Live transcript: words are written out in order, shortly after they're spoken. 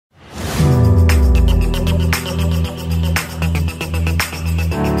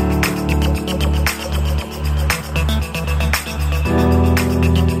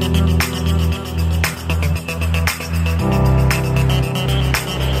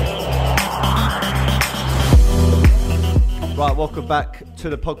Right, welcome back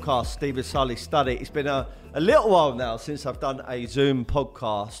to the podcast, Steve Asali Study. It's been a little while now since I've done a Zoom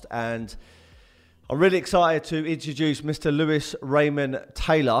podcast, and I'm really excited to introduce Mr. Lewis Raymond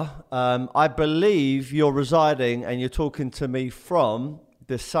Taylor. I believe you're residing and you're talking to me from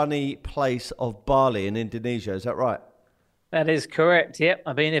the sunny place of Bali in Indonesia. Is that right? That is correct. Yep.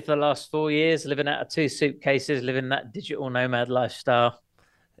 I've been here for the last 4 years, living out of 2 suitcases, living that digital nomad lifestyle.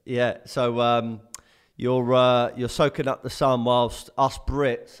 Yeah. So you're soaking up the sun whilst us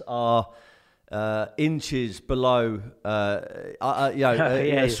Brits are inches below,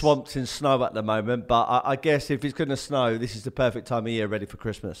 Yes. swamped in snow at the moment. But I guess if it's going to snow, this is the perfect time of year, ready for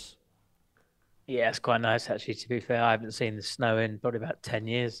Christmas. Yeah, it's quite nice actually, to be fair. I haven't seen the snow in probably about 10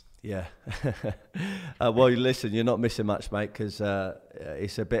 years. Yeah. Well, listen, you're not missing much, mate, because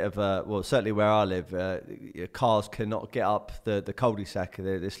it's a bit of a, well, certainly where I live, cars cannot get up the cul-de-sac.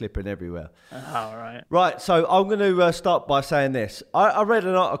 They're slipping everywhere. Oh, right. Right, so I'm going to start by saying this. I read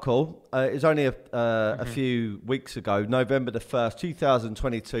an article, it was only a few weeks ago, November the 1st,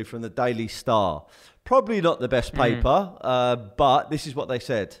 2022, from the Daily Star. Probably not the best paper, but this is what they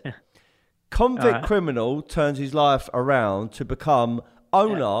said. Convict criminal turns his life around to become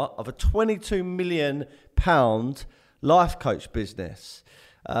owner of a £22 million life coach business.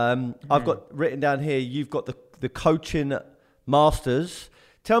 I've got written down here, you've got the coaching masters.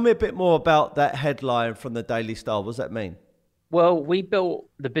 Tell me a bit more about that headline from the Daily Star. What does that mean? Well, we built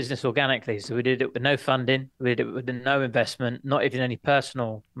the business organically. So we did it with no funding. We did it with no investment, not even any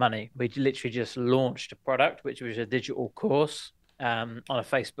personal money. We literally just launched a product, which was a digital course on a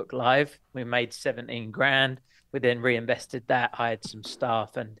Facebook Live. We made 17 grand. We then reinvested that, hired some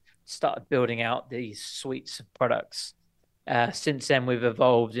staff, and started building out these suites of products. Since then, we've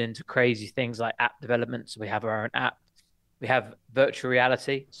evolved into crazy things like app development. So we have our own app. We have virtual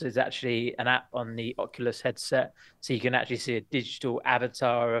reality. So there's actually an app on the Oculus headset. So you can actually see a digital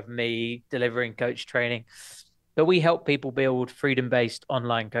avatar of me delivering coach training. But we help people build freedom-based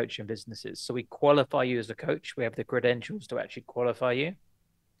online coaching businesses. So we qualify you as a coach. We have the credentials to actually qualify you.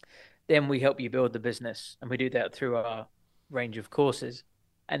 Then we help you build the business, and we do that through our range of courses.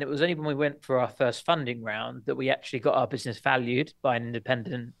 And it was only when we went for our first funding round that we actually got our business valued by an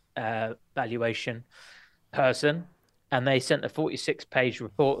independent valuation person. And they sent a 46-page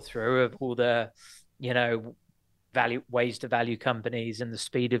report through of all the, ways to value companies and the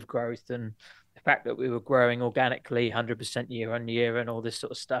speed of growth and the fact that we were growing organically 100% year on year and all this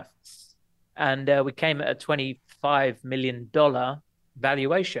sort of stuff. And we came at a $25 million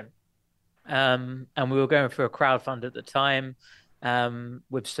valuation. And we were going for a crowdfund at the time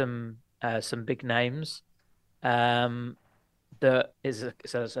with some big names. That is a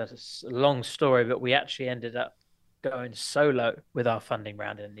long story, but we actually ended up going solo with our funding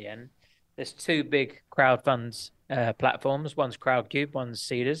round in the end. There's 2 big crowdfunds platforms. One's Crowdcube, one's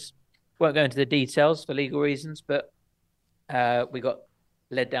Seeders. Won't go into the details for legal reasons, but we got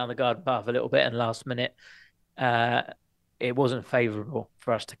led down the garden path a little bit, and last minute it wasn't favorable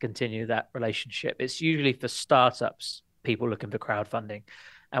for us to continue that relationship. It's usually for startups, people looking for crowdfunding,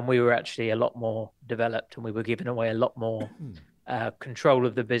 and we were actually a lot more developed, and we were giving away a lot more control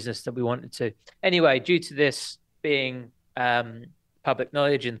of the business that we wanted to. Anyway, due to this being public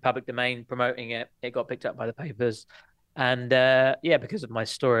knowledge in the public domain, promoting it got picked up by the papers. And because of my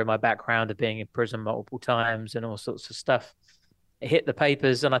story, my background of being in prison multiple times and all sorts of stuff, it hit the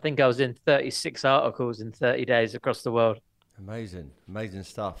papers, and I think I was in 36 articles in 30 days across the world. Amazing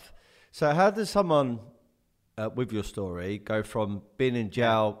stuff. So how does someone with your story go from being in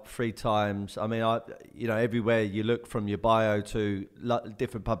jail 3 times? I mean, everywhere you look from your bio to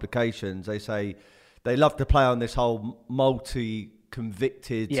different publications, they say they love to play on this whole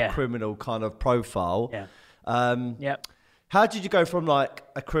multi-convicted criminal kind of profile. How did you go from like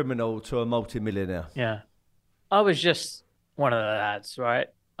a criminal to a multimillionaire? I was just one of the lads, right?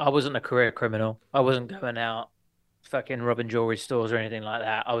 I wasn't a career criminal. I wasn't going out fucking robbing jewelry stores or anything like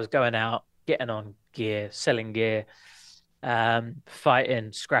that. I was going out, getting on gear, selling gear,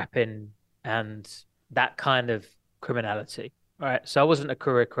 fighting, scrapping, and that kind of criminality, right? So I wasn't a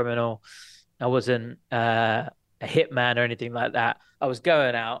career criminal. I wasn't a hitman or anything like that. I was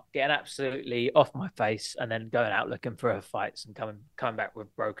going out, getting absolutely off my face, and then going out looking for fights and coming back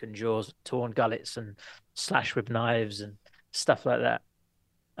with broken jaws, torn gullets, and slashed with knives and stuff like that.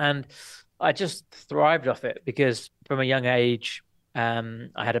 And I just thrived off it because from a young age, I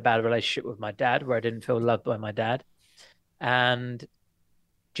had a bad relationship with my dad where I didn't feel loved by my dad. And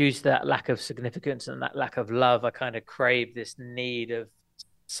due to that lack of significance and that lack of love, I kind of craved this need of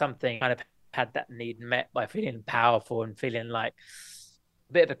something, kind of had that need met by feeling powerful and feeling like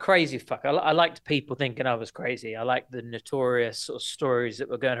bit of a crazy fuck. I liked people thinking I was crazy. I liked the notorious sort of stories that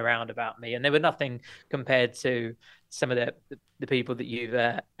were going around about me, and they were nothing compared to some of the people that you've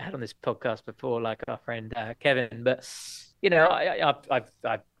had on this podcast before, like our friend Kevin. But you know,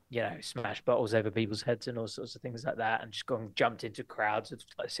 I've smashed bottles over people's heads and all sorts of things like that, and just gone jumped into crowds of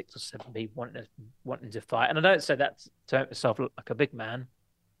like 6 or 7 people wanting to fight. And I don't say that to make myself look like a big man,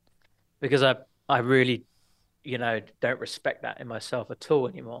 because I really don't respect that in myself at all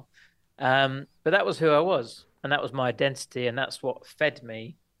anymore. But that was who I was, and that was my identity, and that's what fed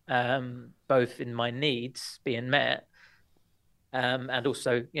me, both in my needs being met, and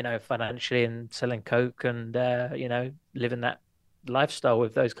also, financially and selling coke and living that lifestyle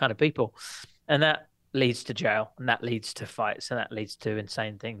with those kind of people, and that leads to jail, and that leads to fights, and that leads to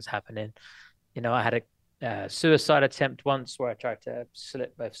insane things happening. I had a suicide attempt once where I tried to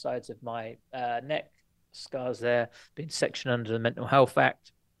slit both sides of my neck, scars there, been sectioned under the Mental Health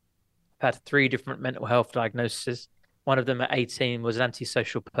Act. I've had 3 different mental health diagnoses. One of them at 18 was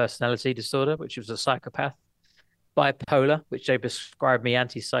antisocial personality disorder, which was a psychopath, bipolar, which they prescribed me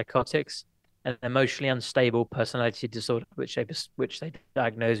antipsychotics, and emotionally unstable personality disorder, which they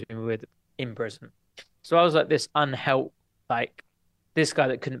diagnosed me with in prison. So I was like this unhelped, like this guy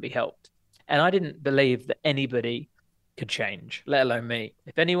that couldn't be helped. And I didn't believe that anybody could change, let alone me.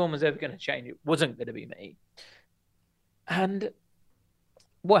 If anyone was ever going to change, it wasn't going to be me. And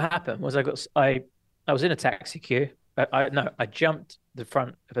what happened was I was in a taxi queue. I jumped the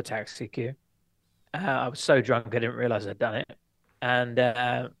front of a taxi queue. I was so drunk I didn't realize I'd done it.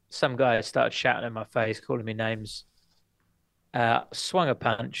 And some guy started shouting in my face, calling me names. Swung a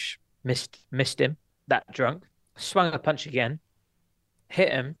punch, missed him, that drunk. Swung a punch again, hit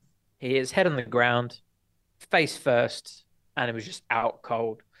him. He hit his head on the ground, face first, and it was just out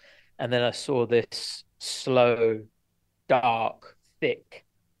cold. And then I saw this slow, dark, thick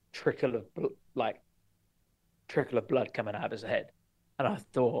trickle of blood coming out of his head, and I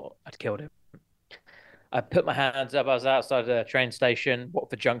thought I'd killed him. I put my hands up. I was outside the train station,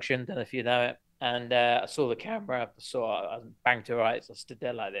 Watford Junction, don't know if you know it, and I saw the camera. I banged to rights. I stood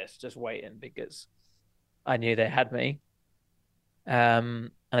there like this, just waiting, because I knew they had me.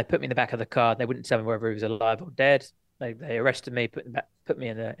 And they put me in the back of the car. They wouldn't tell me whether he was alive or dead. They arrested me, put me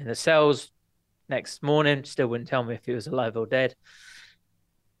in the cells. Next morning, still wouldn't tell me if he was alive or dead.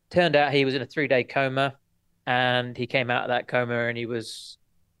 Turned out he was in a 3-day coma, and he came out of that coma, and he was,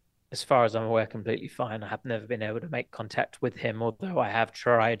 as far as I'm aware, completely fine. I have never been able to make contact with him, although I have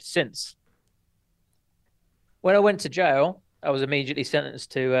tried since. When I went to jail, I was immediately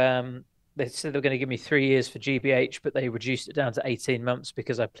sentenced to they said they were going to give me 3 years for GBH, but they reduced it down to 18 months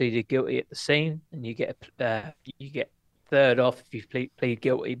because I pleaded guilty at the scene, and you get third off if you plead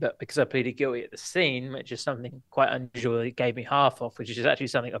guilty. But because I pleaded guilty at the scene, which is something quite unusual, it gave me half off, which is actually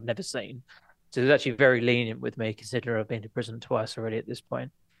something I've never seen. So it was actually very lenient with me, considering I've been to prison twice already at this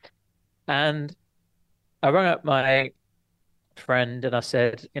point. And I rang up my friend and I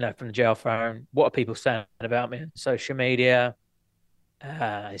said, from the jail phone, what are people saying about me on social media?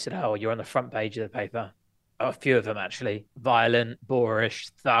 He said, oh, you're on the front page of the paper. Oh, a few of them, actually. Violent, boorish,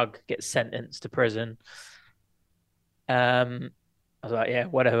 thug, gets sentenced to prison. I was like, yeah,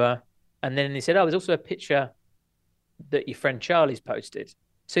 whatever. And then he said, oh, there's also a picture that your friend Charlie's posted.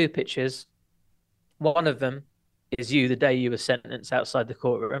 2 pictures. One of them is you the day you were sentenced outside the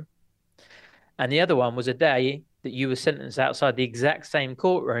courtroom. And the other one was a day that you were sentenced outside the exact same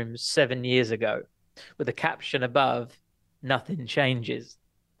courtroom 7 years ago, with a caption above, nothing changes.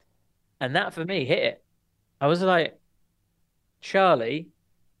 And that for me hit it. I was like, Charlie,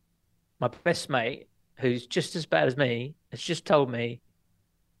 my best mate, who's just as bad as me, has just told me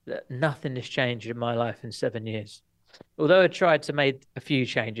that nothing has changed in my life in 7 years. Although I tried to make a few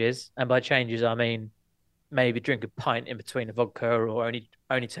changes, and by changes I mean maybe drink a pint in between a vodka, or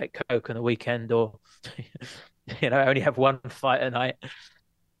only take coke on the weekend, or only have one fight a night.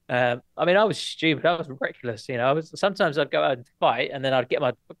 I mean, I was stupid. I was reckless. Sometimes I'd go out and fight, and then I'd get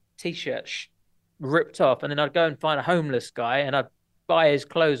my t-shirt ripped off, and then I'd go and find a homeless guy, and I'd buy his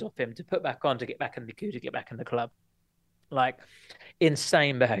clothes off him to put back on to get back in the queue, to get back in the club. Like,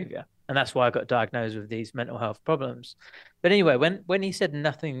 insane behavior. And that's why I got diagnosed with these mental health problems. But anyway, when he said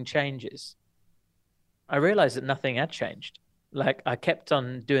nothing changes, I realized that nothing had changed. Like, I kept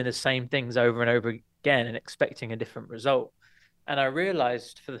on doing the same things over and over again and expecting a different result. And I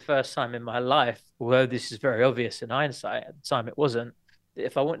realized for the first time in my life, although this is very obvious in hindsight, at the time it wasn't, that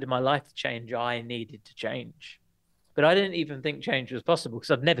if I wanted my life to change, I needed to change. But I didn't even think change was possible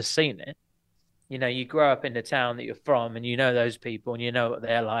because I've never seen it. You grow up in the town that you're from, and you know those people and you know what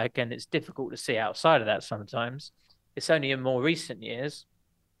they're like, and it's difficult to see outside of that sometimes. It's only in more recent years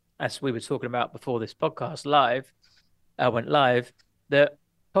as we were talking about before this podcast went live, that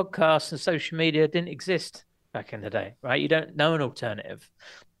podcasts and social media didn't exist back in the day, right? You don't know an alternative.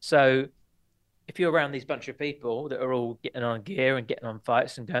 So if you're around these bunch of people that are all getting on gear and getting on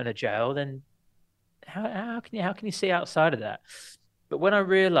fights and going to jail, then how can you see outside of that? But when I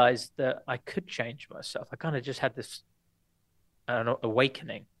realized that I could change myself, I kind of just had this, I don't know,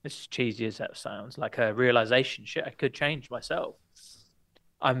 awakening. As cheesy as that sounds, like a realization, shit, I could change myself.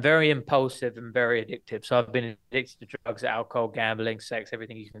 I'm very impulsive and very addictive. So I've been addicted to drugs, alcohol, gambling, sex,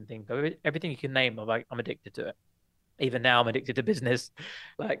 everything you can think of, everything you can name. I'm addicted to it. Even now, I'm addicted to business.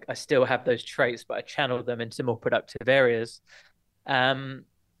 Like I still have those traits, but I channel them into more productive areas. Um,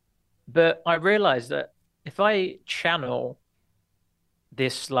 but I realized that if I channel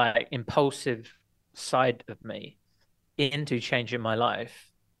this like impulsive side of me into changing my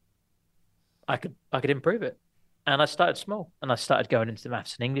life, I could improve it. And I started small, and I started going into the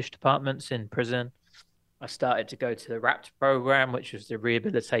maths and English departments in prison. I started to go to the RAPT program, which was the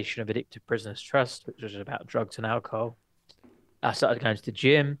Rehabilitation of Addicted Prisoners Trust, which was about drugs and alcohol. I started going to the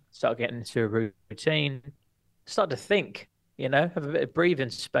gym, started getting into a routine, started to think, have a bit of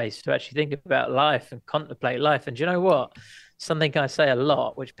breathing space to actually think about life and contemplate life. And do you know what? Something I say a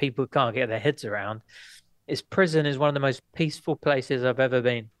lot, which people can't get their heads around, is prison is one of the most peaceful places I've ever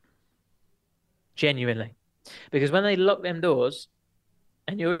been. Genuinely. Because when they lock them doors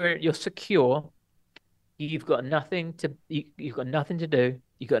and you're secure, you've got nothing to you've got nothing to do,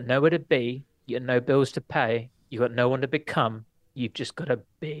 you've got nowhere to be, you got no bills to pay, you've got no one to become, you've just got to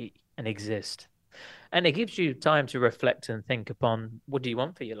be and exist. And it gives you time to reflect and think upon what do you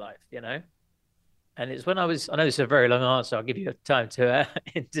want for your life, And it's when I know this is a very long answer, I'll give you time to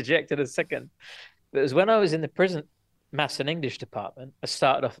interject in a second. But it was when I was in the prison maths and English department, I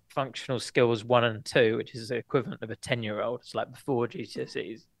started off functional skills 1 and 2, which is the equivalent of a 10-year-old. It's like before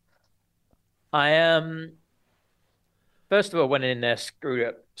GCSEs. I first of all went in there, screwed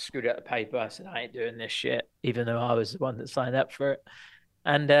up the paper. I said, I ain't doing this shit, even though I was the one that signed up for it.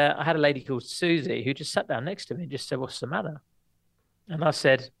 And I had a lady called Susie who just sat down next to me and just said, what's the matter? And I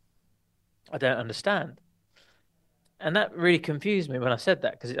said, I don't understand. And that really confused me when I said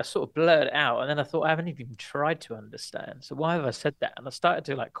that, because I sort of blurted it out. And then I thought, I haven't even tried to understand. So why have I said that? And I started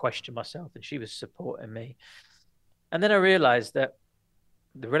to like question myself, and she was supporting me. And then I realized that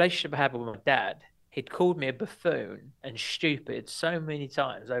the relationship I had with my dad, he'd called me a buffoon and stupid so many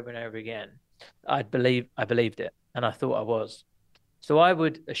times over and over again. I believed it, and I thought I was. So I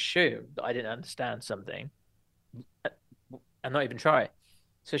would assume that I didn't understand something and not even try.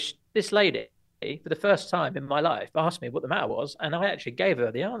 So this lady, for the first time in my life, asked me what the matter was, and I actually gave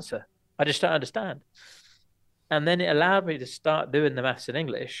her the answer. I just don't understand. And then it allowed me to start doing the maths and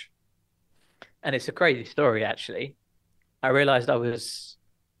English. And it's a crazy story, actually. I realized I was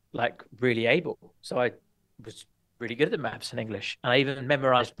like really able. So I was really good at the maths and English. And I even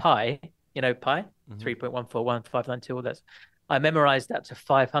memorized pi, pi, 3.141,592, all that. I memorized that to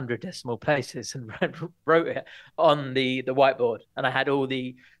 500 decimal places and wrote it on the whiteboard. And I had all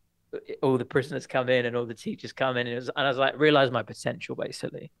the prisoners come in and all the teachers come in, and I was like, realized my potential,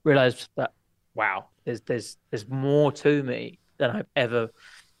 basically. Realized that, wow, there's more to me than I've ever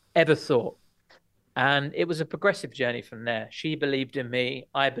thought. And it was a progressive journey from there. She believed in me.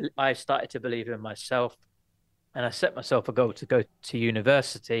 I started to believe in myself, and I set myself a goal to go to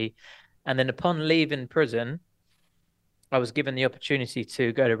university. And then upon leaving prison, I was given the opportunity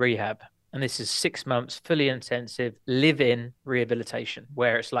to go to rehab. And this is 6 months, fully intensive, live-in rehabilitation,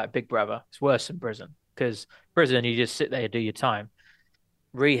 where it's like Big Brother. It's worse than prison, because prison, you just sit there and do your time.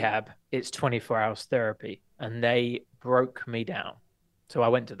 Rehab, it's 24 hours therapy, and they broke me down. So I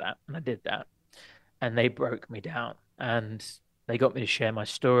went to that, and I did that, and they broke me down, and they got me to share my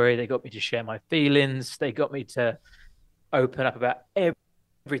story. They got me to share my feelings. They got me to open up about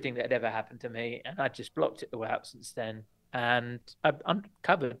everything that had ever happened to me, and I just blocked it all out since then. And I've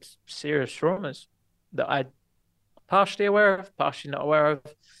uncovered serious traumas that I'm partially aware of, partially not aware of.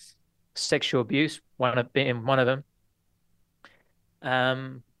 Sexual abuse, being one of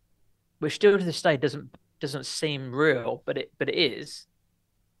them, which still to this day doesn't seem real, but it is.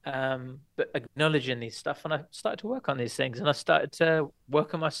 But acknowledging these stuff, and I started to work on these things, and I started to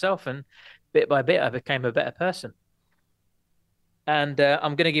work on myself, and bit by bit, I became a better person. And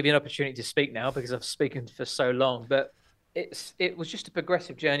I'm going to give you an opportunity to speak now, because I've spoken for so long, but it was just a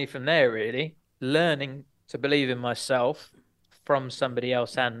progressive journey from there, really, learning to believe in myself from somebody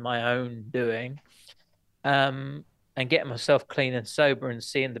else and my own doing, and getting myself clean and sober and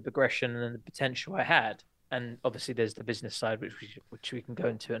seeing the progression and the potential I had. And obviously there's the business side, which we can go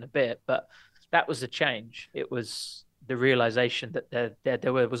into in a bit, but that was the change. It was the realization that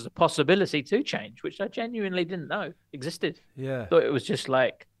there was a possibility to change, which I genuinely didn't know existed. Yeah. Thought it was just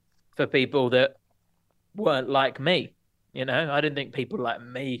like for people that weren't like me. I didn't think people like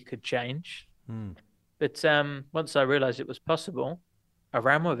me could change. Hmm. But once I realized it was possible, I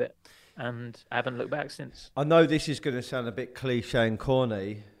ran with it, and I haven't looked back since. I know this is going to sound a bit cliche and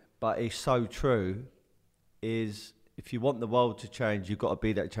corny, but it's so true. Is if you want the world to change, you've got to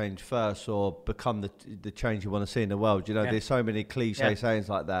be that change first, or become the change you want to see in the world. You know, Yeah. there's so many cliche Yeah. sayings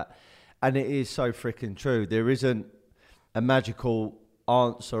like that, and it is so freaking true. There isn't a magical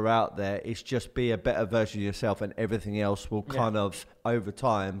answer out there. It's just be a better version of yourself, and everything else will Yeah. kind of over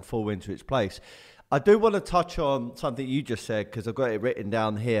time fall into its place. I do want to touch on something you just said because I've got it written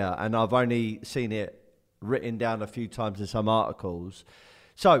down here, and I've only seen it written down a few times in some articles.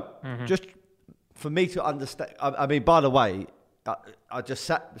 So, just for me to understand, I mean, by the way, I just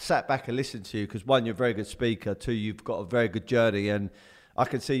sat back and listened to you because one, you're a very good speaker. Two, you've got a very good journey, and I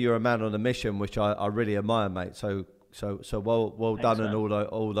can see you're a man on a mission, which I really admire, mate. So well Thanks, done man. on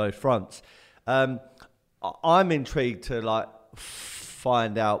all those fronts. I'm intrigued to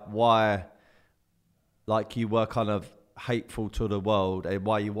find out why, like, you were kind of hateful to the world and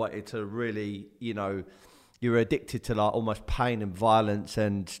why you wanted to really, you're addicted to like almost pain and violence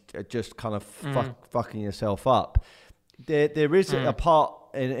and just kind of fucking yourself up. There is a part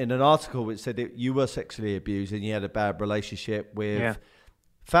in an article which said that you were sexually abused and you had a bad relationship with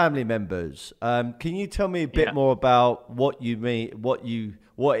family members. Can you tell me a bit more about what you mean, what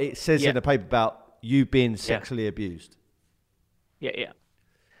it says in the paper about you being sexually abused? Yeah.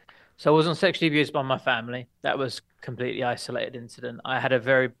 So I wasn't sexually abused by my family. That was completely isolated incident. I had a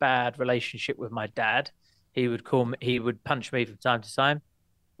very bad relationship with my dad. He would punch me from time to time.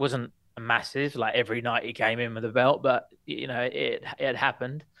 Wasn't a massive, like every night he came in with a belt, but it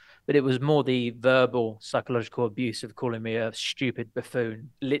happened. But it was more the verbal psychological abuse of calling me a stupid buffoon,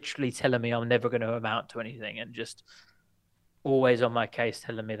 literally telling me I'm never going to amount to anything, and just always on my case,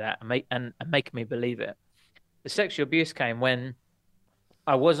 telling me that and making me believe it. The sexual abuse came when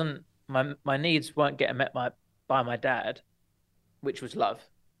I wasn't my needs weren't getting met by my dad, which was love.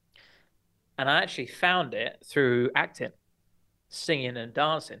 And I actually found it through acting, singing and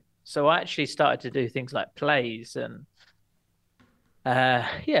dancing. So I actually started to do things like plays and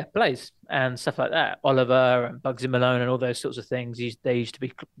plays and stuff like that. Oliver and Bugsy Malone and all those sorts of things. They used to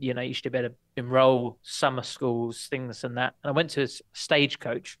be, used to be able to enroll summer schools, things and that. And I went to a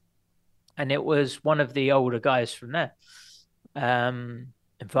stagecoach, and it was one of the older guys from there.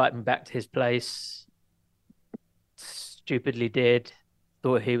 Invited me back to his place. Stupidly did.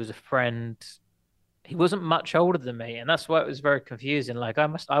 Thought he was a friend. He wasn't much older than me, and that's why it was very confusing. Like I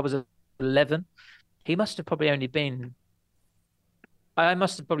was 11. He must have probably only been. I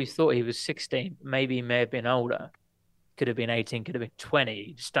must have probably thought he was 16. Maybe he may have been older. Could have been 18. Could have been 20.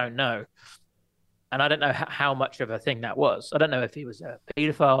 You just don't know. And I don't know how much of a thing that was. I don't know if he was a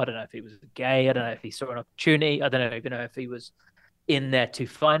pedophile. I don't know if he was gay. I don't know if he saw an opportunity. I don't even know if he was in there to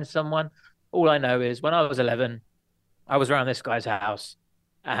find someone. All I know is when I was 11, I was around this guy's house,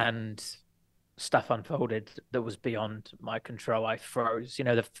 and stuff unfolded that was beyond my control. I froze.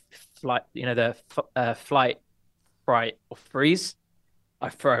 The flight. Flight, fright, or freeze. I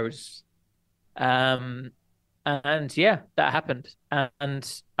froze. And yeah, that happened,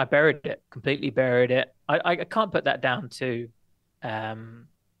 and I buried it, completely buried it. I can't put that down to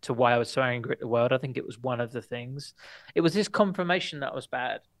why I was so angry at the world. I think it was one of the things. It was this confirmation that I was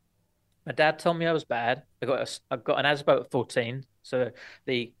bad. My dad told me I was bad. I got an ASBO at 14, so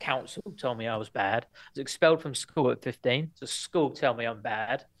the council told me I was bad. I was expelled from school at 15, so school tell me I'm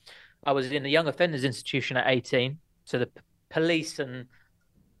bad. I was in a young offenders institution at 18, so the police and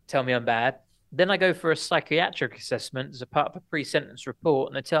tell me I'm bad. Then I go for a psychiatric assessment as a part of a pre-sentence report,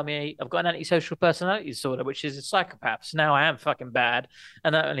 and they tell me I've got an antisocial personality disorder, which is a psychopath. So now I am fucking bad,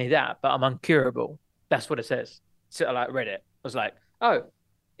 and not only that, but I'm uncurable. That's what it says. So I read it. I was like, oh,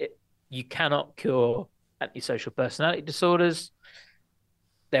 you cannot cure antisocial personality disorders.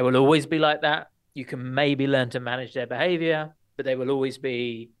 They will always be like that. You can maybe learn to manage their behavior, but they will always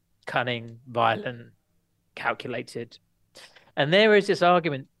be cunning, violent, calculated. And there is this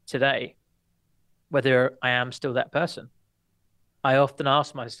argument today whether I am still that person. I often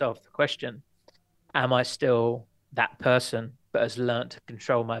ask myself the question, am I still that person, but has learned to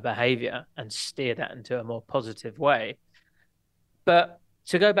control my behavior and steer that into a more positive way? But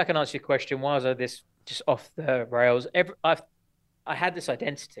to go back and answer your question, why was I this just off the rails? I had this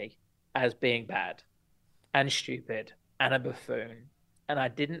identity as being bad and stupid and a buffoon, and I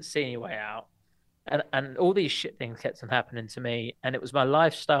didn't see any way out. And all these shit things kept on happening to me, and it was my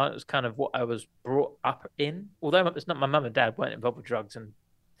lifestyle. It was kind of what I was brought up in. Although it's not, my mum and dad weren't involved with drugs and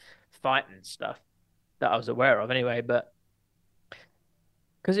fighting and stuff that I was aware of anyway, but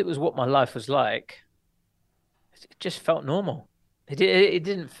because it was what my life was like, it just felt normal. It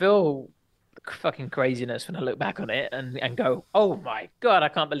didn't feel fucking craziness when I look back on it and go, oh my God, I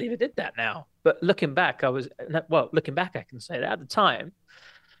can't believe I did that now. But looking back, looking back, I can say that at the time,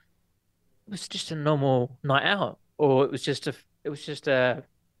 it was just a normal night out, or it was just a,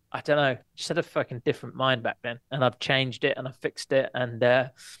 I don't know, just had a fucking different mind back then, and I've changed it and I've fixed it, and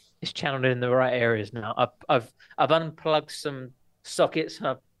it's channeled in the right areas now. I've unplugged some sockets and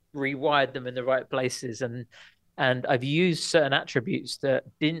I've rewired them in the right places, and I've used certain attributes that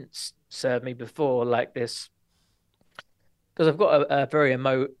didn't serve me before, like this, because I've got a very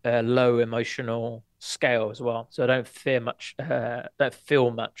low emotional scale as well. So I don't fear much, don't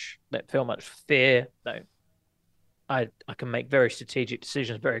feel much fear. No, I can make very strategic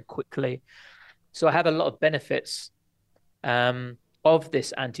decisions very quickly. So I have a lot of benefits of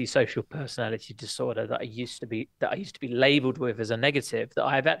this antisocial personality disorder that I used to be labeled with as a negative, that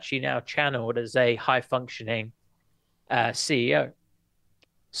I've actually now channeled as a high functioning CEO.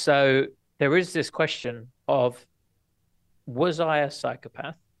 So there is this question of, was I a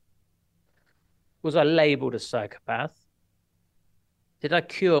psychopath? Was I labeled a psychopath? Did I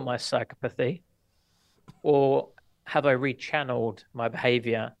cure my psychopathy? Or have I rechanneled my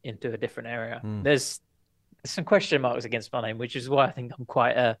behavior into a different area? There's some question marks against my name, which is why I think I'm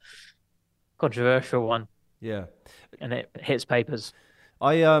quite a controversial one. Yeah. And it hits papers.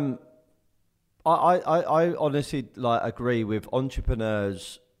 I honestly like agree with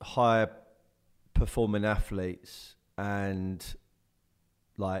entrepreneurs, high performing athletes, and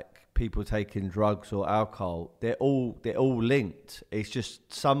like people taking drugs or alcohol. They're all linked. It's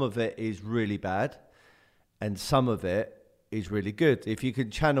just some of it is really bad, and some of it is really good. If you can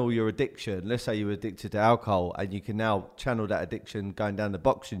channel your addiction, let's say you're addicted to alcohol, and you can now channel that addiction going down the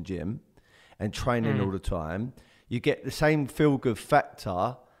boxing gym and training all the time, you get the same feel good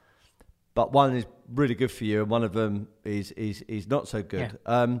factor. But one is really good for you, and one of them is not so good.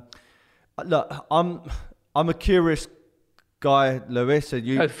 Yeah. Look, I'm a curious guy, Lewis, and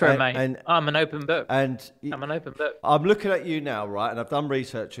you. Go for it, mate. And I'm an open book. I'm an open book. I'm looking at you now, right? And I've done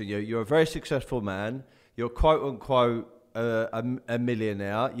research on you. You're a very successful man. You're quote unquote a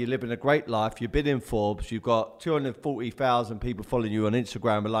millionaire. You live in a great life. You've been in Forbes. You've got 240,000 people following you on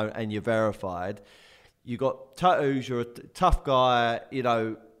Instagram alone, and you're verified. You got tattoos. You're a tough guy. You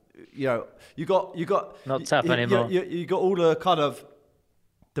got not tough anymore. You got all the kind of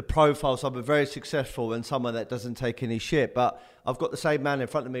the profile. Someone very successful and someone that doesn't take any shit. But I've got the same man in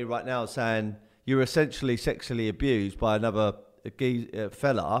front of me right now saying you're essentially sexually abused by another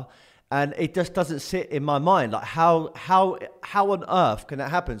fella, and it just doesn't sit in my mind. Like how on earth can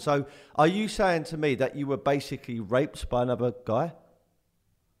that happen? So are you saying to me that you were basically raped by another guy?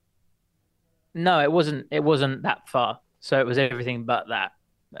 No, it wasn't. It wasn't that far. So it was everything but that.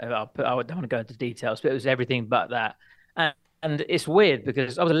 I don't want to go into details, but it was everything but that. And it's weird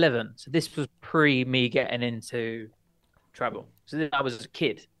because I was 11, so this was pre me getting into trouble. So I was a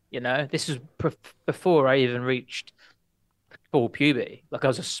kid, This was before I even reached full puberty. Like I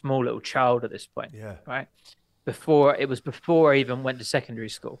was a small little child at this point. Yeah. Right. Before I even went to secondary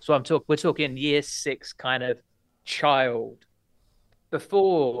school. So we're talking year 6 kind of child.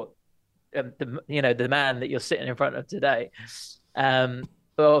 Before the man that you're sitting in front of today.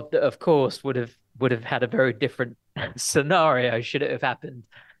 Of course, would have had a very different scenario should it have happened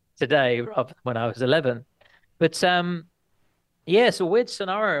today rather than when I was 11. But it's a weird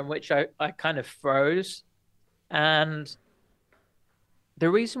scenario in which I kind of froze. And the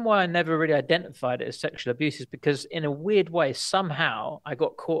reason why I never really identified it as sexual abuse is because in a weird way, somehow I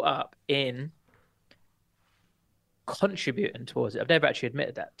got caught up in contributing towards it. I've never actually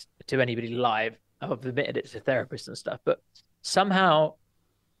admitted that to anybody live. I've admitted it to therapists and stuff, but somehow,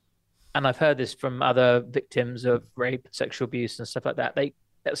 and I've heard this from other victims of rape, sexual abuse and stuff like that, they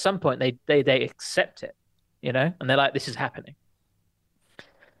at some point they accept it, and they're like, this is happening.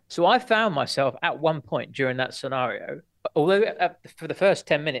 So I found myself at one point during that scenario, although for the first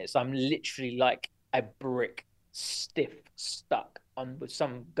 10 minutes, I'm literally like a brick, stiff, stuck on with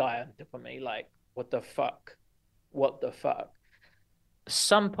some guy on top of me, like, what the fuck?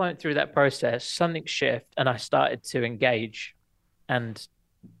 Some point through that process, something shifted, and I started to engage and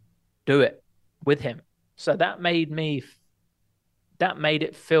do it with him. So that made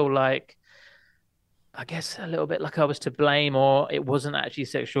it feel like, I guess, a little bit like I was to blame, or it wasn't actually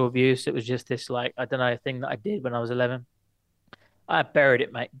sexual abuse. It was just this, like, I don't know, thing that I did when I was 11. I buried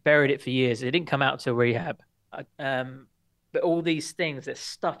it, mate. Buried it for years. It didn't come out till rehab. But all these things that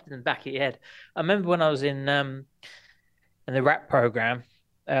stuffed in the back of your head. I remember when I was in the rap program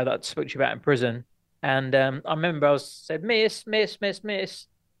that I spoke to you about in prison, and I remember I was said, Miss,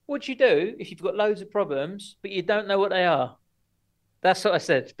 what'd you do if you've got loads of problems but you don't know what they are? That's what I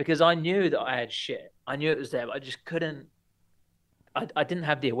said because I knew that I had shit. I knew it was there, but I just couldn't. I didn't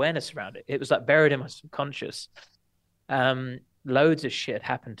have the awareness around it. It was like buried in my subconscious. Loads of shit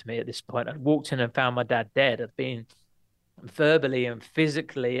happened to me at this point. I walked in and found my dad dead. I'd been verbally and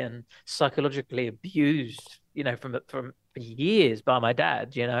physically and psychologically abused, from for years by my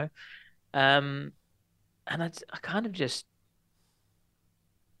dad, Um, and I kind of just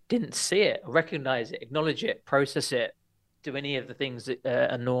didn't see it, recognize it, acknowledge it, process it, do any of the things that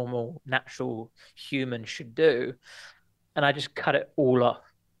a normal, natural human should do. And I just cut it all off,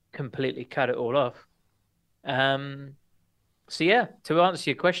 completely cut it all off. Um, So yeah, to answer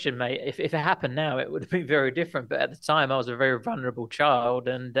your question, mate, if it happened now, it would have been very different. But at the time, I was a very vulnerable child,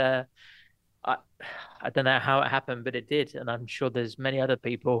 and I I don't know how it happened, but it did. And I'm sure there's many other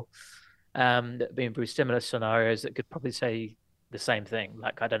people that have been through similar scenarios that could probably say the same thing.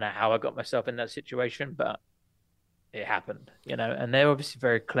 Like I don't know how I got myself in that situation, but it happened, And they're obviously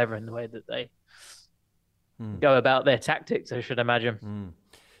very clever in the way that they go about their tactics, I should imagine.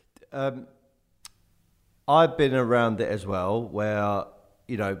 Um, I've been around it as well, where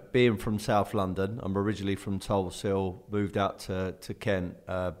being from South London, I'm originally from Tulse Hill, moved out to Kent,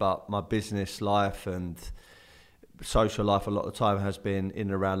 but my business life and social life a lot of the time has been in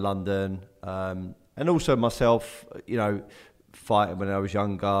and around London, and also myself, fighting when I was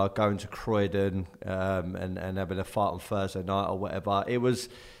younger, going to Croydon, and having a fight on Thursday night or whatever. It was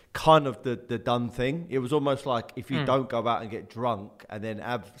kind of the done thing. It was almost like if you don't go out and get drunk and then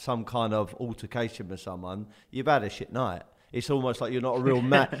have some kind of altercation with someone, you've had a shit night. It's almost like you're not a real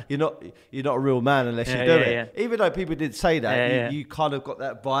man. You're not a real man unless you do it. Yeah. Even though people did say that, you kind of got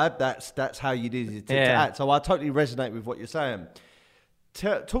that vibe. That's how you needed to act. So I totally resonate with what you're saying.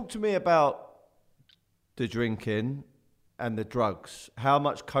 Talk to me about the drinking and the drugs. How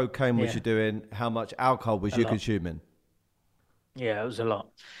much cocaine was you doing? How much alcohol was you consuming? Yeah, it was a lot.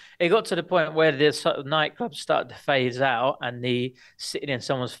 It got to the point where the sort of nightclubs started to phase out, and the sitting in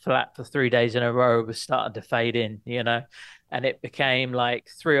someone's flat for 3 days in a row was starting to fade in, and it became like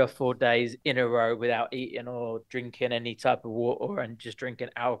 3 or 4 days in a row without eating or drinking any type of water and just drinking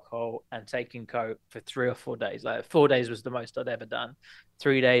alcohol and taking coke for 3 or 4 days. Like 4 days was the most I'd ever done.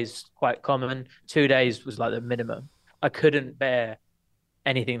 3 days, quite common. 2 days was like the minimum. I couldn't bear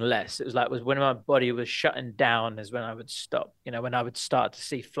anything less. It was like when my body was shutting down is when I would stop. When I would start to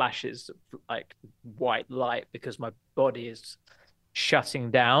see flashes of like white light because my body is shutting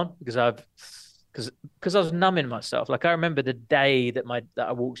down because I was numbing myself. Like I remember the day that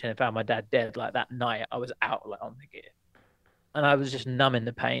I walked in and found my dad dead. Like that night, I was out like on the gear, and I was just numbing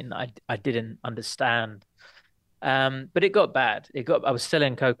the pain. I didn't understand. But it got bad. I was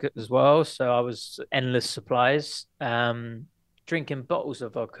selling coke as well, so I was endless supplies. Drinking bottles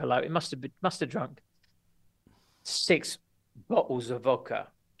of vodka. Like it must have drunk 6 bottles of vodka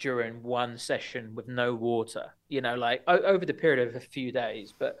during one session with no water. Like over the period of a few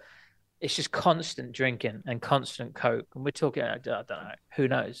days. But it's just constant drinking and constant coke. And we're talking, I don't know, who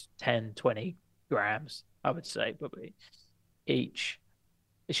knows, 10, 20 grams, I would say, probably each.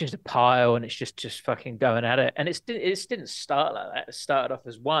 It's just a pile, and it's just fucking going at it. And it didn't start like that. It started off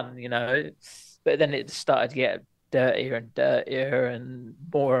as one, but then it started to get dirtier and dirtier and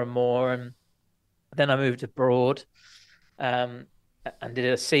more. And then I moved abroad, and did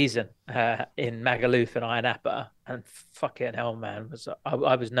a season in Magaluf and Ayia Napa, and fucking hell, man,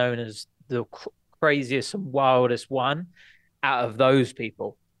 I was known as the craziest and wildest one out of those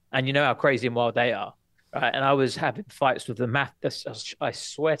people. And you know how crazy and wild they are, right? And I was having fights with the math. I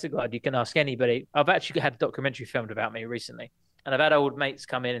swear to God, you can ask anybody. I've actually had a documentary filmed about me recently, and I've had old mates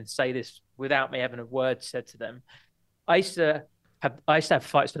come in and say this without me having a word said to them. I used to have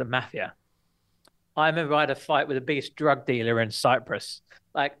fights with the mafia. I remember I had a fight with the biggest drug dealer in Cyprus.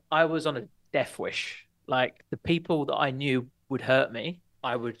 Like I was on a death wish. Like the people that I knew would hurt me,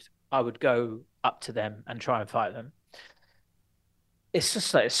 I would go up to them and try and fight them. It's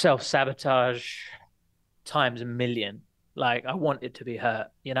just like self-sabotage times a million. Like I wanted to be hurt,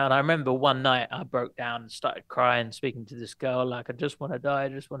 And I remember one night I broke down and started crying, speaking to this girl, like I just want to die, I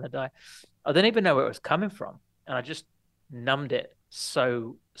just want to die. I didn't even know where it was coming from, and I just numbed it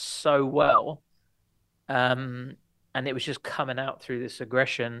so well. And it was just coming out through this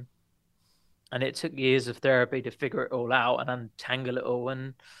aggression, and it took years of therapy to figure it all out and untangle it all.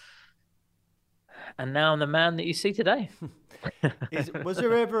 And And now I'm the man that you see today. Was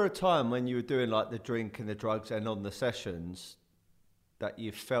there ever a time when you were doing like the drink and the drugs and on the sessions that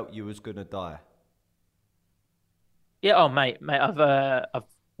you felt you was gonna die? Yeah, oh mate,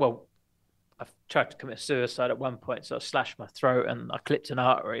 well, I've tried to commit suicide at one point, so I slashed my throat and I clipped an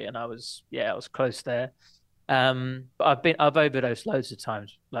artery, and I was close there. But I've overdosed loads of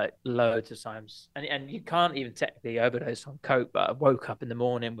times, like loads of times, and you can't even technically overdose on coke. But I woke up in the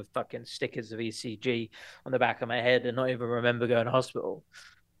morning with fucking stickers of ECG on the back of my head, and not even remember going to hospital.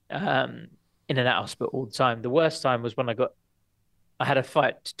 Um, in and out of hospital all the time. The worst time was when I had a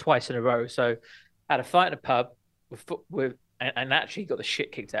fight twice in a row. So I had a fight in a pub and actually got the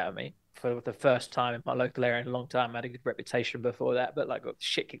shit kicked out of me for the first time in my local area in a long time. I had a good reputation before that, but like got the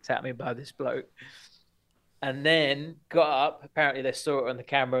shit kicked out of me by this bloke. And then got up. Apparently they saw it on the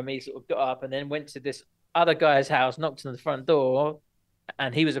camera. Me sort of got up and then went to this other guy's house, knocked on the front door,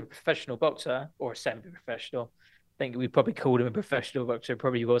 and he was a professional boxer or a semi-professional. I think we probably called him a professional boxer.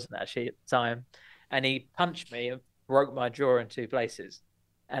 Probably wasn't actually at the time. And he punched me and broke my jaw in two places.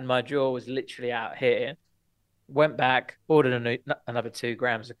 And my jaw was literally out here. Went back, ordered another 2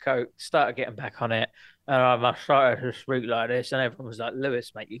 grams of coke, started getting back on it. And I started to speak like this. And everyone was like,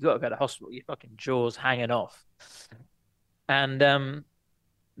 Lewis, mate, you got to go to hospital. Your fucking jaw's hanging off. And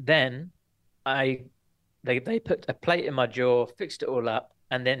then I they put a plate in my jaw, fixed it all up,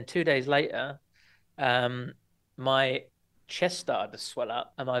 and then 2 days later, my chest started to swell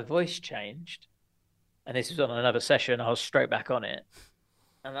up and my voice changed. And this was on another session. I was straight back on it,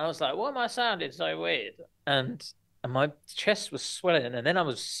 and I was like, "Why am I sounding so weird?" And my chest was swelling, and then I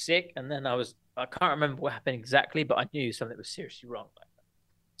was sick, and then I can't remember what happened exactly, but I knew something was seriously wrong.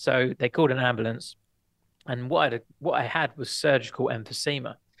 So they called an ambulance, and what I had was surgical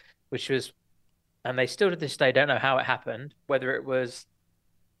emphysema, which was, and they still to this day don't know how it happened, whether it was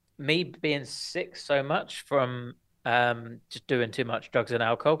me being sick so much from just doing too much drugs and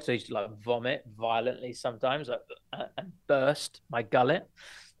alcohol, because I used to like vomit violently sometimes, like, and burst my gullet.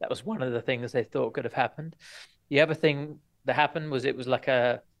 That was one of the things they thought could have happened. The other thing that happened was it was like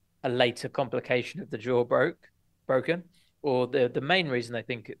a later complication of the jaw broken, or the main reason they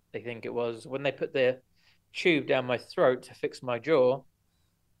think it was when they put the tube down my throat to fix my jaw,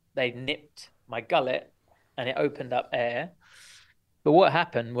 they nipped my gullet and it opened up air. But what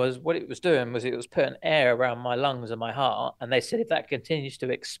happened was what it was doing was it was putting air around my lungs and my heart. And they said if that continues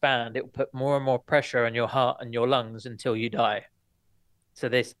to expand, it will put more and more pressure on your heart and your lungs until you die. So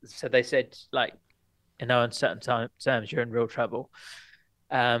they said, like, in no uncertain terms, you're in real trouble.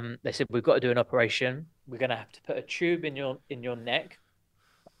 They said we've got to do an operation. We're going to have to put a tube in your neck,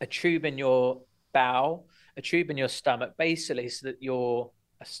 a tube in your bowel, a tube in your stomach, basically, so that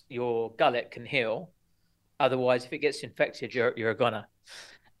your gullet can heal. Otherwise, if it gets infected, you're a goner.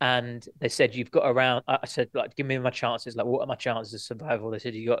 And they said you've got around. I said, like, give me my chances. Like, what are my chances of survival? They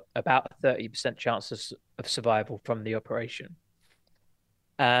said you got about a 30% chance of survival from the operation.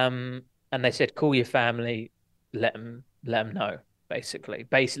 And they said call your family, let them know.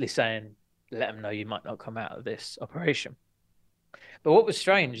 Basically saying let them know you might not come out of this operation. But what was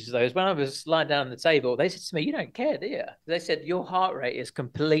strange is though is when I was lying down on the table, they said to me, "You don't care, do you?" They said your heart rate is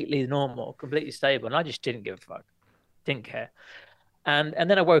completely normal, completely stable, and I just didn't give a fuck, didn't care. And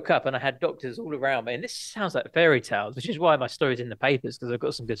then I woke up and I had doctors all around me, and this sounds like fairy tales, which is why my story's in the papers because I've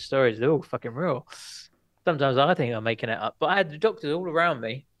got some good stories. They're all fucking real. Sometimes I think I'm making it up, but I had the doctors all around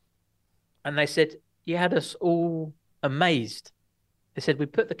me, and they said you had us all amazed. They said we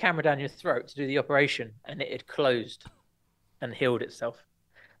put the camera down your throat to do the operation, and it had closed and healed itself.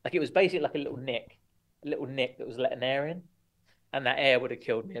 Like it was basically like a little nick that was letting air in, and that air would have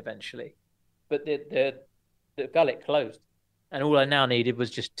killed me eventually. But the gullet closed, and all I now needed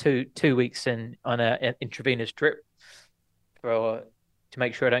was just 2 weeks in on an intravenous drip for to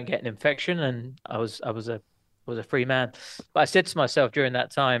make sure I don't get an infection, and I was a free man. But I said to myself during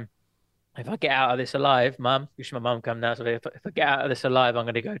that time, if I get out of this alive, mum, wish my mum come now. So if I get out of this alive, I'm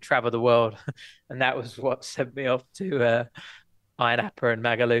going to go travel the world. And that was what sent me off to Iron Appa and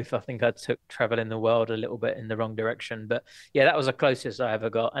Magaluf. I think I took traveling the world a little bit in the wrong direction. But yeah, that was the closest I ever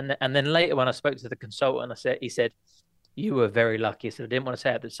got. And then later when I spoke to the consultant, he said, you were very lucky. So I didn't want to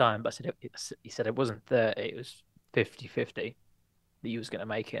say it at the time, but he said it wasn't 30, it was 50-50 that you was going to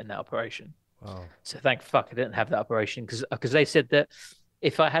make it in that operation. Wow. So thank fuck I didn't have that operation because they said that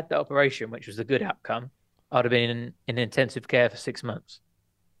if I had that operation, which was a good outcome, I'd have been in intensive care for 6 months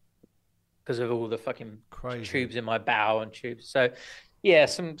because of all the fucking tubes in my bowel and tubes. So yeah,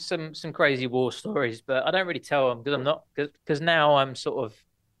 some crazy war stories, but I don't really tell them because I'm not because now I'm sort of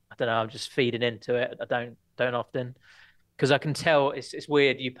I don't know, I'm just feeding into it. I don't often because I can tell it's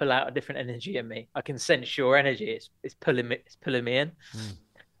weird. You pull out a different energy in me. I can sense your energy. It's pulling me in. Mm.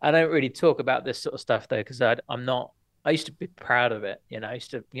 I don't really talk about this sort of stuff though, because I'm not. I used to be proud of it. I used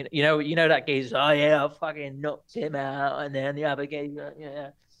to, that geezer. Oh yeah, I fucking knocked him out, and then the other geezer. Yeah,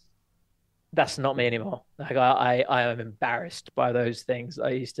 that's not me anymore. Like I am embarrassed by those things I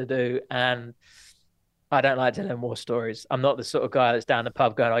used to do, and I don't like telling war stories. I'm not the sort of guy that's down the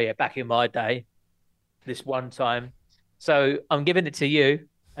pub going, "Oh yeah, back in my day, this one time." So I'm giving it to you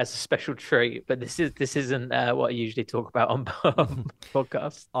as a special treat, but this isn't what I usually talk about on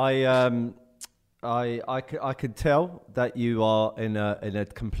podcasts. I I can tell that you are in a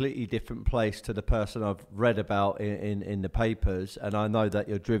completely different place to the person I've read about in the papers, and I know that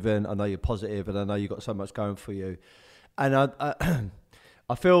you're driven. I know you're positive, and I know you've got so much going for you. And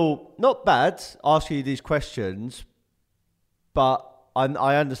I feel not bad asking you these questions, but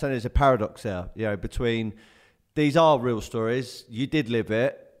I understand there's a paradox there, between these are real stories. You did live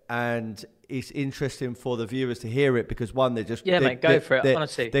it, and it's interesting for the viewers to hear it because one, Mate, go for it.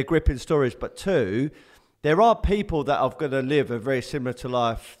 Honestly, they're gripping stories, but two, there are people that are going to live a very similar to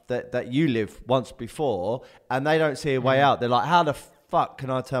life that you lived once before, and they don't see a way out. They're like, how the fuck can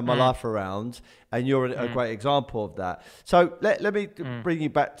I turn my life around? And you're a great example of that. So let me bring you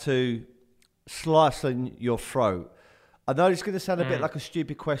back to slicing your throat. I know it's going to sound a bit like a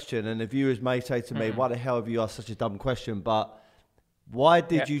stupid question, and the viewers may say to me, why the hell have you asked such a dumb question? But why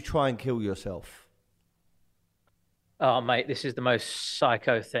did you try and kill yourself? oh mate, this is the most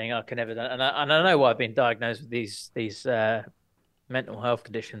psycho thing I can ever do, and I know why I've been diagnosed with these mental health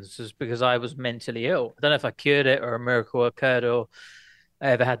conditions is because I was mentally ill. I don't know if I cured it or a miracle occurred or I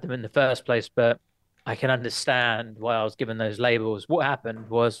ever had them in the first place, but I can understand why I was given those labels. What happened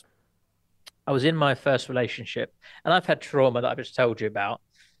was I was in my first relationship, and I've had trauma that I've just told you about.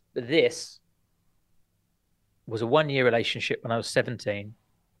 But this was a 1 year relationship when I was 17.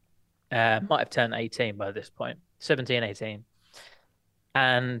 Might have turned 18 by this point, 17, 18.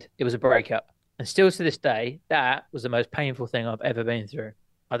 And it was a breakup. And still to this day, that was the most painful thing I've ever been through.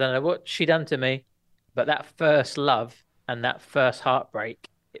 I don't know what she done to me, but that first love and that first heartbreak,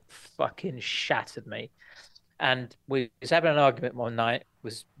 it fucking shattered me. And we was having an argument one night,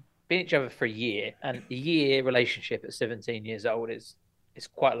 was been each other for a year, and a year relationship at 17 years old is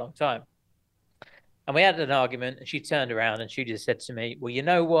quite a long time. And we had an argument, and she turned around and she just said to me, well, you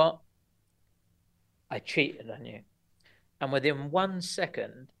know what? I cheated on you. And within 1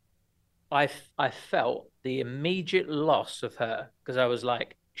 second, I felt the immediate loss of her because I was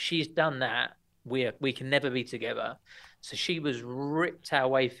like, she's done that. We can never be together. So she was ripped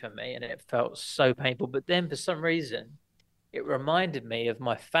away from me, and it felt so painful. But then for some reason, it reminded me of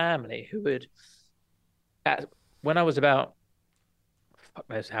my family who when I was about, fuck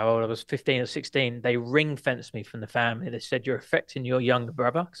knows how old I was, 15 or 16, they ring fenced me from the family. They said, you're affecting your younger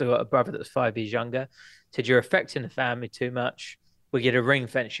brother, because I got a brother that was 5 years younger. Said, you're affecting the family too much. We get a ring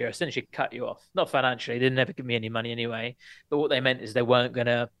fence you, essentially cut you off. Not financially, they didn't ever give me any money anyway. But what they meant is I weren't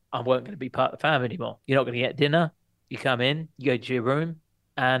gonna be part of the family anymore. You're not gonna get dinner. You come in, you go to your room,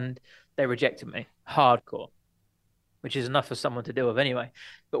 and they rejected me hardcore, which is enough for someone to deal with anyway.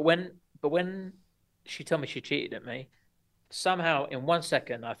 But when she told me she cheated at me, somehow in 1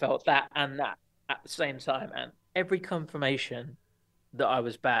 second I felt that and that at the same time, and every confirmation that I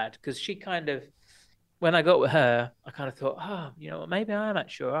was bad, because she kind of, when I got with her, I kind of thought, oh, you know what, maybe I am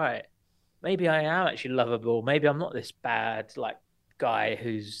actually all right. Maybe I am actually lovable. Maybe I'm not this bad like guy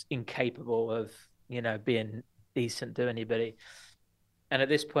who's incapable of, being decent to anybody. And at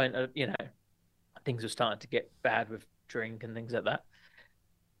this point, things were starting to get bad with drink and things like that.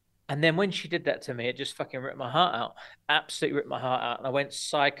 And then when she did that to me, it just fucking ripped my heart out. Absolutely ripped my heart out. And I went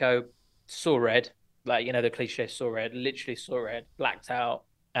psycho, saw red, like, the cliche saw red, literally saw red, blacked out.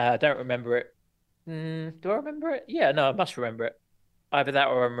 I don't remember it. Do I remember it? Yeah, no, I must remember it. Either that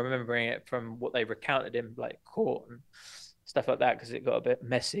or I'm remembering it from what they recounted in like court and stuff like that, because it got a bit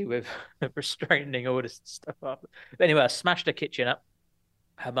messy with restraining orders and stuff up. But anyway, I smashed her kitchen up,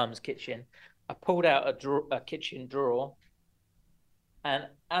 her mum's kitchen. I pulled out a kitchen drawer, and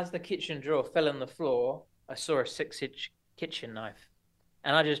as the kitchen drawer fell on the floor, I saw a 6-inch kitchen knife,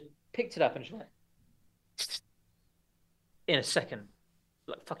 and I just picked it up and just went in a second,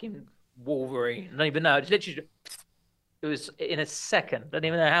 like fucking Wolverine. I don't even know. It was in a second. I don't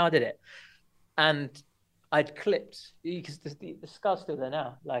even know how I did it. And I'd clipped, because the scar's still there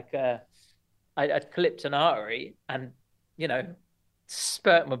now. Like I'd clipped an artery and,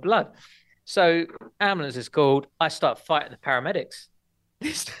 spurting with blood. So ambulance is called. I start fighting the paramedics.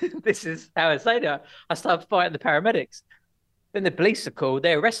 This is how I say that. I start fighting the paramedics. Then the police are called.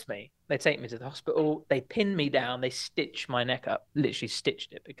 They arrest me. They take me to the hospital. They pin me down. They stitch my neck up. Literally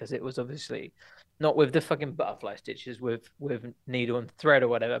stitched it because it was obviously not with the fucking butterfly stitches, with needle and thread or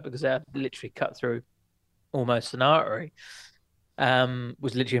whatever, because they had literally cut through almost an artery.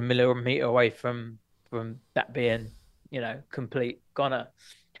 Was literally a millimeter away from that being, complete goner.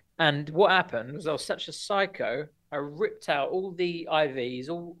 And what happened was I was such a psycho. I ripped out all the IVs,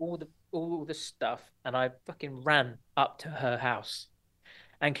 all the stuff, and I fucking ran up to her house.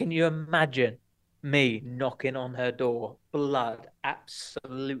 And can you imagine me knocking on her door, blood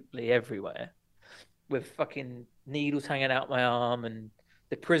absolutely everywhere, with fucking needles hanging out my arm and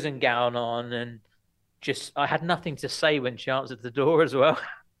the prison gown on, and just I had nothing to say when she answered the door as well.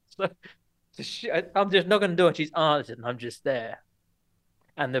 So I'm just knocking on the door and she's answered, and I'm just there.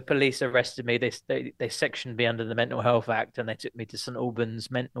 And the police arrested me. They sectioned me under the Mental Health Act, and they took me to St Albans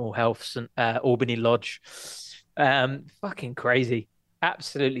Mental Health, Albany Lodge. Fucking crazy,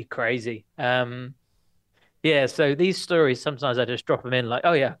 absolutely crazy. Yeah. So these stories, sometimes I just drop them in, like,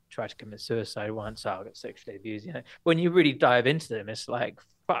 oh yeah, tried to commit suicide once. I got sexually abused. When you really dive into them, it's like,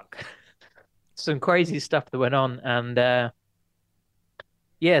 fuck, some crazy stuff that went on, and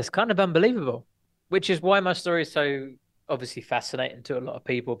yeah, it's kind of unbelievable. Which is why my story is so obviously fascinating to a lot of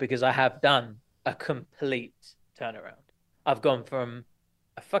people, because I have done a complete turnaround. I've gone from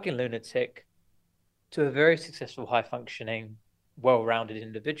a fucking lunatic to a very successful, high functioning, well rounded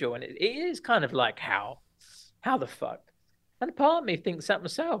individual. And it is kind of like, how the fuck? And part of me thinks that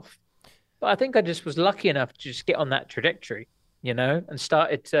myself. But I think I just was lucky enough to just get on that trajectory, and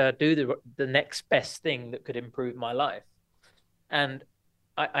started to do the next best thing that could improve my life. And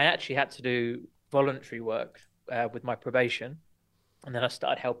I actually had to do voluntary work with my probation. And then I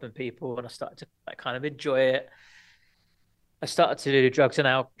started helping people, and I started to kind of enjoy it. I started to do drug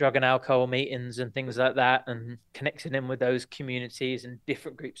and alcohol meetings and things like that, and connecting in with those communities and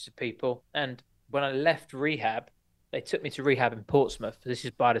different groups of people. And when I left rehab, they took me to rehab in Portsmouth. This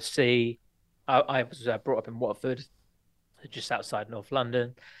is by the sea. I was brought up in Watford, just outside North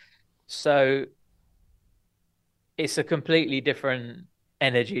London. So it's a completely different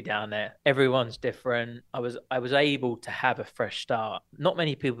energy down there. Everyone's different. I was able to have a fresh start. Not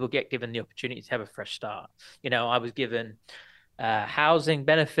many people get given the opportunity to have a fresh start. I was given housing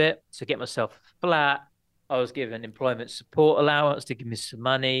benefit to get myself a flat. I was given employment support allowance to give me some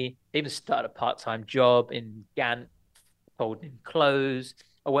money. I even started a part-time job in Ghent, folding clothes.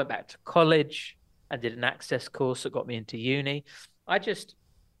 I went back to college. I did an access course that got me into uni. I just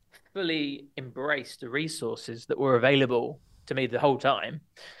fully embraced the resources that were available to me the whole time.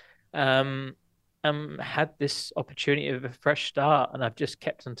 Had this opportunity of a fresh start, and I've just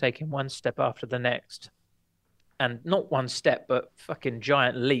kept on taking one step after the next. And not one step, but fucking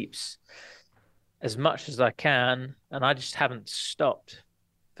giant leaps, as much as I can. And I just haven't stopped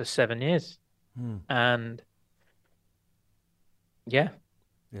for 7 years. And yeah,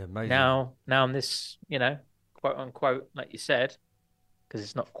 amazing. Now I'm this, quote unquote, like you said, because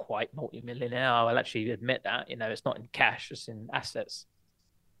it's not quite multi-millionaire. I'll actually admit that, it's not in cash, it's in assets.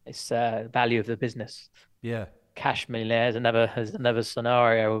 It's value of the business. Yeah. Cash millionaire is another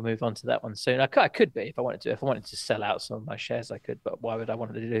scenario. We'll move on to that one soon. I could be if I wanted to. If I wanted to sell out some of my shares, I could. But why would I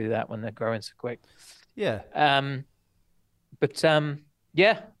want to do that when they're growing so quick? Yeah.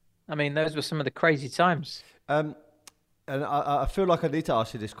 Yeah. I mean, those were some of the crazy times. And I feel like I need to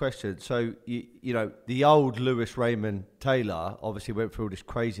ask you this question. So, the old Lewis Raymond Taylor obviously went through all this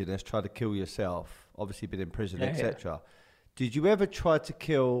craziness, tried to kill yourself, obviously been in prison, etc. Yeah. Did you ever try to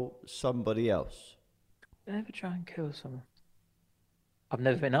kill somebody else? Did I ever try and kill someone? I've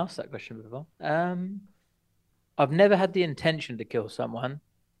never been asked that question before. I've never had the intention to kill someone,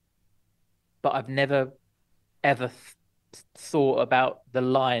 but I've never, ever thought about the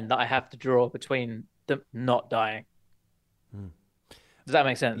line that I have to draw between them not dying. Does that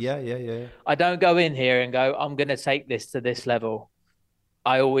make sense? Yeah. I don't go in here and go, I'm going to take this to this level.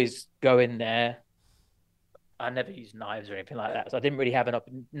 I always go in there. I never used knives or anything like that. So I didn't really have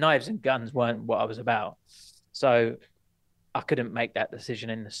knives and guns weren't what I was about. So I couldn't make that decision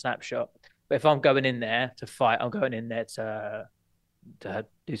in the snapshot. But if I'm going in there to fight, I'm going in there to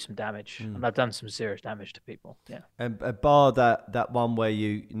do some damage. And I've done some serious damage to people. Yeah. And bar that one where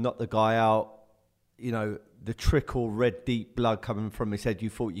you knocked the guy out, the trickle red deep blood coming from his head,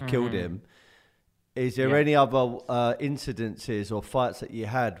 you thought you killed him. Is there any other incidences or fights that you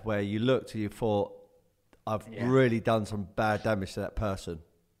had where you looked and you thought, I've really done some bad damage to that person?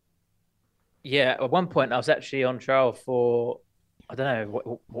 Yeah, at one point I was actually on trial for, I don't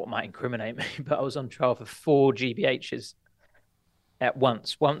know what might incriminate me, but I was on trial for 4 GBHs at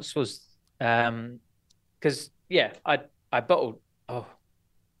once. Once was because I bottled. Oh,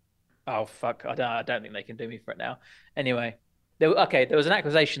 Oh fuck! I don't think they can do me for it now. Anyway, there was an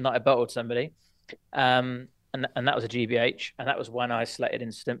accusation that I bottled somebody, and that was a GBH, and that was one isolated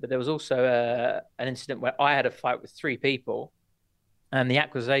incident. But there was also an incident where I had a fight with three people, and the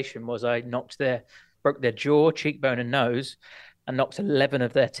accusation was I broke their jaw, cheekbone, and nose, and knocked 11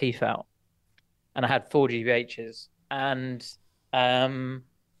 of their teeth out, and I had four GBHs, and um,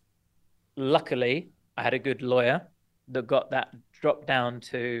 luckily I had a good lawyer that got that dropped down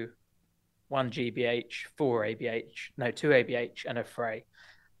to one GBH, four ABH, no, two ABH, and a fray.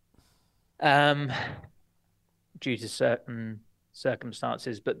 Um, Due to certain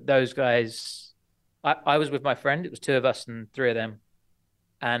circumstances, but those guys, I was with my friend. It was two of us and three of them,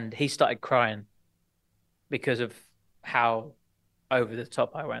 and he started crying because of how over the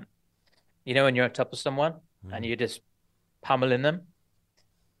top I went. You know, when you're on top of someone and you're just pummeling them,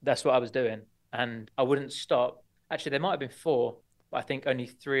 that's what I was doing, and I wouldn't stop. Actually, there might have been four, but I think only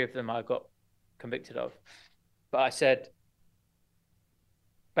three of them I got convicted of. But I said,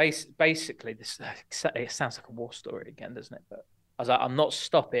 basically, this it sounds like a war story again, doesn't it? But I was like, I'm not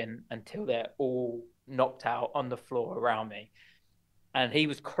stopping until they're all knocked out on the floor around me. And he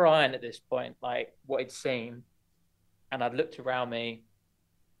was crying at this point, like what he'd seen. And I'd looked around me,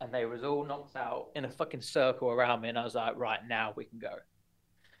 and they was all knocked out in a fucking circle around me. And I was like, right, now we can go.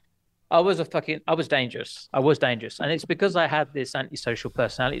 I was dangerous. I was dangerous. And it's because I had this antisocial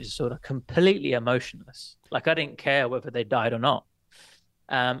personality disorder, completely emotionless. Like I didn't care whether they died or not.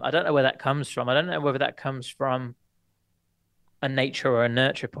 I don't know where that comes from. I don't know whether that comes from a nature or a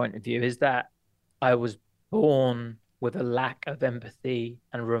nurture point of view. Is that I was born with a lack of empathy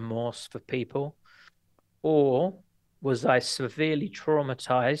and remorse for people, or was I severely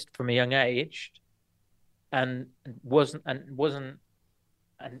traumatized from a young age and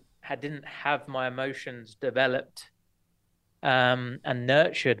didn't have my emotions developed and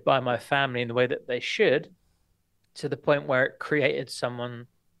nurtured by my family in the way that they should, to the point where it created someone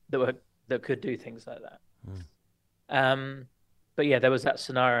that could do things like that. But yeah, there was that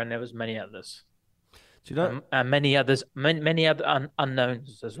scenario, and there was many others. Do you know? And many others, many other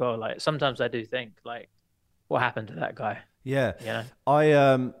unknowns as well. Like sometimes I do think, like, what happened to that guy? Yeah. You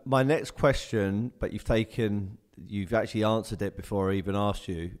know? My next question, but you've actually answered it before I even asked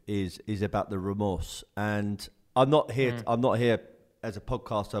you, is about the remorse. And I'm not here as a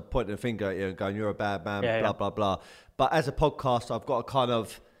podcaster pointing a finger at you and going, you're a bad man, blah, blah, blah. But as a podcaster, I've got to kind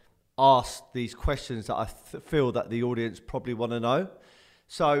of ask these questions that I feel that the audience probably want to know.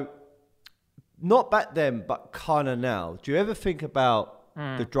 So not back then, but kind of now. Do you ever think about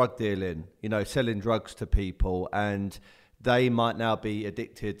the drug dealing, selling drugs to people, and they might now be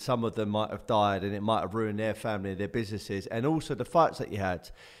addicted. Some of them might have died, and it might have ruined their family, their businesses, and also the fights that you had.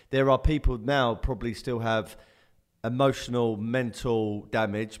 There are people now probably still have emotional, mental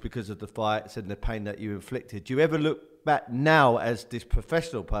damage because of the fights and the pain that you inflicted. Do you ever look back now as this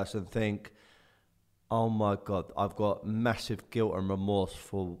professional person think, oh my God, I've got massive guilt and remorse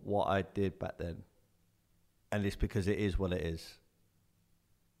for what I did back then? And it's because it is what it is.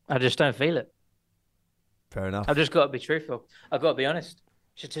 I just don't feel it. Fair enough. I've just got to be truthful. I've got to be honest.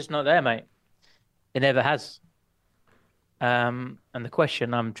 It's just not there, mate. It never has. And the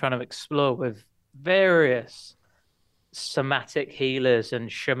question I'm trying to explore with various somatic healers and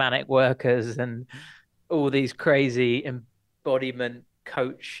shamanic workers and all these crazy embodiment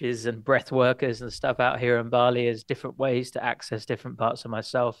coaches and breath workers and stuff out here in Bali is different ways to access different parts of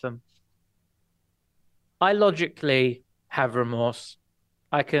myself. And I logically have remorse.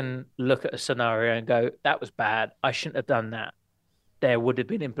 I can look at a scenario and go, that was bad. I shouldn't have done that. There would have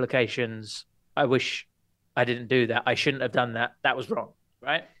been implications. I wish I didn't do that. I shouldn't have done that. That was wrong,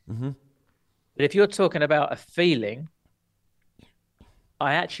 right? Mm-hmm. But if you're talking about a feeling,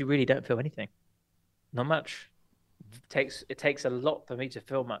 I actually really don't feel anything. Not much. It takes a lot for me to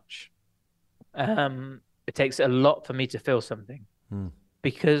feel much. It takes a lot for me to feel something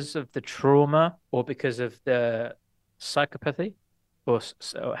because of the trauma or because of the psychopathy or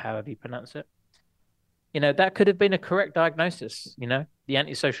however you pronounce it. That could have been a correct diagnosis, the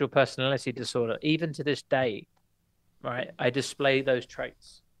antisocial personality disorder. Even to this day, right, I display those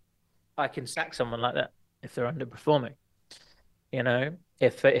traits. I can sack someone like that if they're underperforming.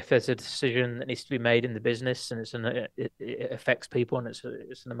 If there's a decision that needs to be made in the business and it affects people and it's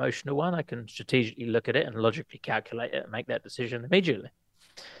an emotional one, I can strategically look at it and logically calculate it and make that decision immediately.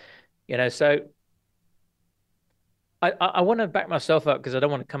 So I want to back myself up because I don't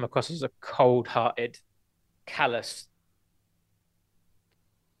want to come across as a cold-hearted, callous,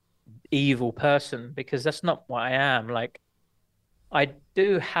 evil person, because that's not what I am. Like, I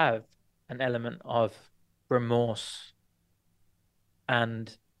do have an element of remorse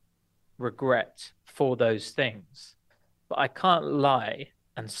and regret for those things, but I can't lie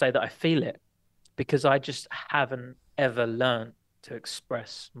and say that I feel it because I just haven't ever learned to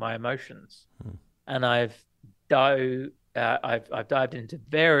express my emotions. And I've dived into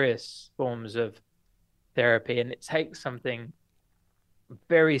various forms of therapy, and it takes something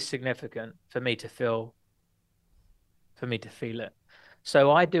very significant for me to feel it.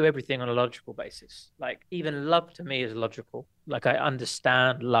 So I do everything on a logical basis. Like even love to me is logical. Like I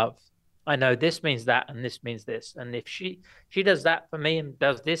understand love. I know this means that and this means this. And if she does that for me and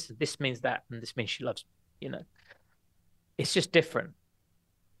does this means that and this means she loves me, you know. It's just different.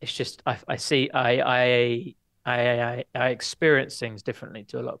 It's just I see I experience things differently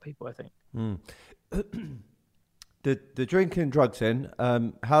to a lot of people, I think. Mm. The drinking and drugs then,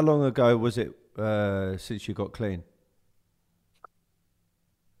 how long ago was it since you got clean?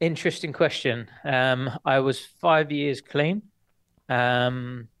 Interesting question. I was 5 years clean.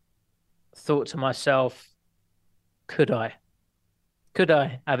 Thought to myself, could I? Could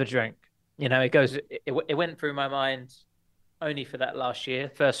I have a drink? You know, it went through my mind only for that last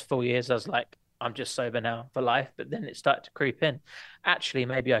year. First 4 years, I was like, I'm just sober now for life. But then it started to creep in. Actually,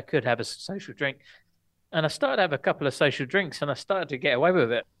 maybe I could have a social drink. And I started to have a couple of social drinks and I started to get away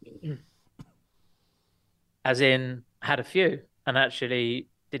with it. As in, had a few and actually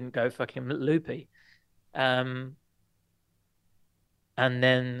didn't go fucking loopy. And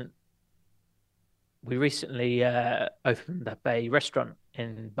then we recently opened up a restaurant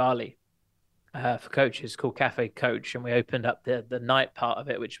in Bali for coaches called Cafe Coach, and we opened up the night part of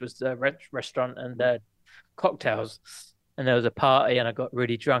it, which was the restaurant and the cocktails. And there was a party, and I got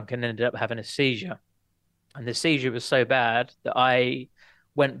really drunk and ended up having a seizure. And the seizure was so bad that I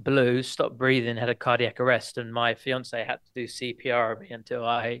went blue, stopped breathing, had a cardiac arrest, and my fiance had to do CPR on me until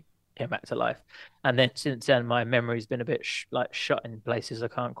I came back to life. And then since then, my memory's been a bit like shut in places I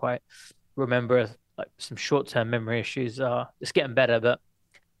can't quite remember. Like some short-term memory issues are it's getting better, but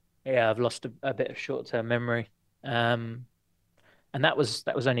yeah, I've lost a bit of short-term memory. And that was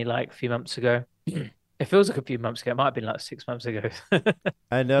only like a few months ago. It feels like a few months ago. It might have been like 6 months ago.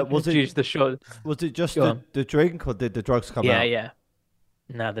 And Due to the short. was it just Go on. the drink or did the drugs come Yeah, out? yeah.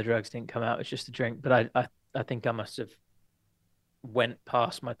 No, the drugs didn't come out. It's just a drink. But I think I must have went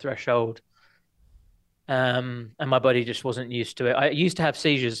past my threshold. And my body just wasn't used to it. I used to have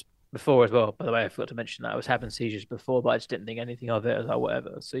seizures before as well. By the way, I forgot to mention that I was having seizures before, but I just didn't think anything of it. I was like,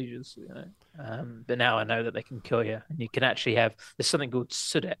 whatever, seizures, you know. But now I know that they can kill you, and you can actually have. There's something called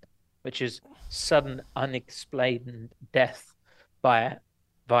SUDEP, which is sudden unexplained death by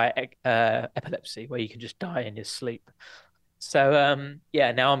epilepsy, where you can just die in your sleep. So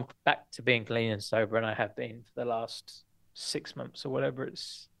yeah, now I'm back to being clean and sober, and I have been for the last 6 months or whatever.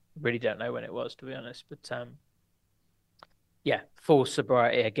 It's really don't know when it was, to be honest, but yeah, full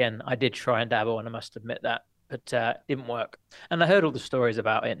sobriety again. I did try and dabble, and I must admit that, but it didn't work. And I heard all the stories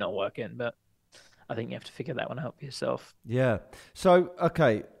about it not working, but I think you have to figure that one out for yourself. Yeah. So,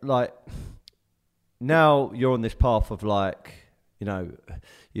 okay, like now you're on this path of like, you know,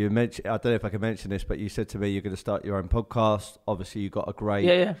 you mentioned, I don't know if I can mention this, but you said to me you're going to start your own podcast. Obviously, you've got a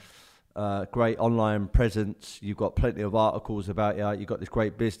great, great online presence. You've got plenty of articles about you. You've got this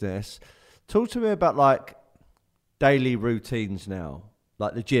great business. Talk to me about like daily routines now,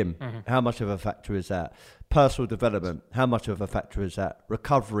 like the gym. Mm-hmm. How much of a factor is that? Personal development. How much of a factor is that?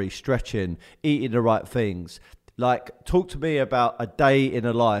 Recovery, stretching, eating the right things. Like, talk to me about a day in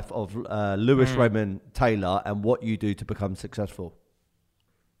the life of Lewis Raymond Taylor and what you do to become successful.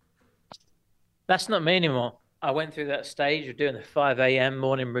 That's not me anymore. I went through that stage of doing the 5 a.m.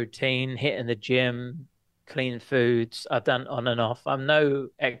 morning routine, hitting the gym, clean foods. I've done on and off. I'm no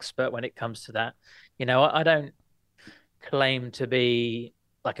expert when it comes to that. You know, I don't claim to be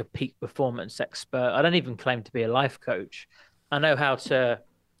like a peak performance expert. I don't even claim to be a life coach. I know how to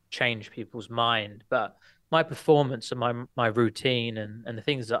change people's mind, but my performance and my routine and the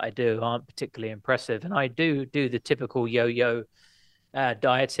things that I do aren't particularly impressive. And I do the typical yo-yo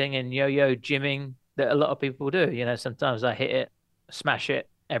dieting and yo-yo gymming that a lot of people do. You know, sometimes I hit it, smash it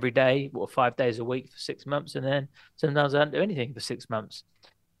every day, 5 days a week for 6 months, and then sometimes I don't do anything for 6 months.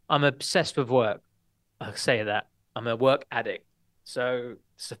 I'm obsessed with work. I say that. I'm a work addict. So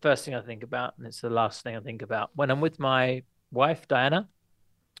it's the first thing I think about, and it's the last thing I think about. When I'm with my wife, Diana,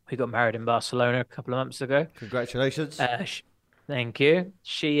 we got married in Barcelona a couple of months ago. Congratulations. Thank you.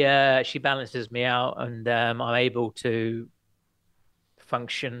 She balances me out, and I'm able to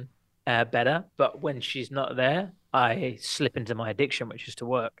function better. But when she's not there, I slip into my addiction, which is to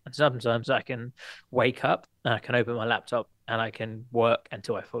work. And sometimes I can wake up and I can open my laptop and I can work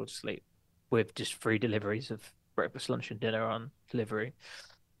until I fall asleep with just free deliveries of breakfast, lunch, and dinner on delivery.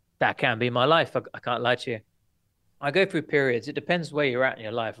 that can be my life. I can't lie to you. I go through periods. It depends where you're at in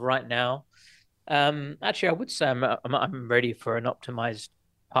your life. Right now, actually, I would say I'm ready for an optimized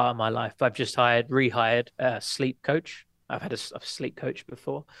part of my life. I've just rehired a sleep coach. I've had a sleep coach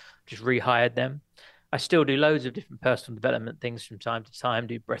before, just rehired them. I still do loads of different personal development things from time to time,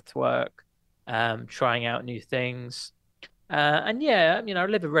 do breath work, trying out new things. And yeah, I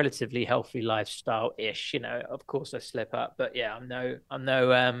live a relatively healthy lifestyle-ish. Of course I slip up, but yeah, I'm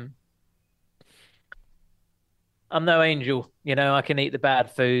no angel. I can eat the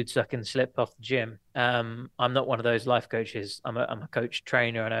bad foods. I can slip off the gym. I'm not one of those life coaches. I'm a coach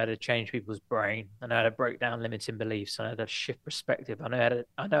trainer. I know how to change people's brain. I know how to break down limiting beliefs. I know how to shift perspective. I know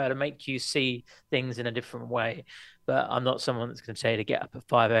how to make you see things in a different way. But I'm not someone that's going to tell you to get up at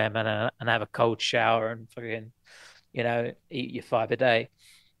 5 a.m. and have a cold shower and fucking, eat your five a day.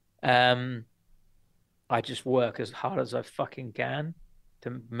 Um, I just work as hard as I fucking can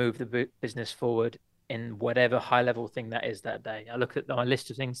to move the business forward in whatever high level thing that is that day. I look at my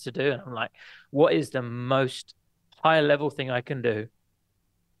list of things to do and I'm like, what is the most high level thing I can do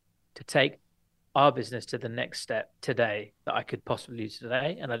to take our business to the next step today that I could possibly do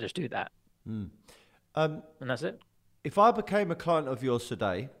today? And I just do that. Um, And that's it. if I became a client of yours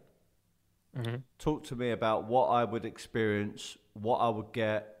today, Mm-hmm. talk to me about what I would experience, what I would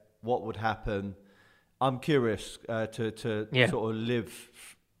get, what would happen. I'm curious to Yeah. sort of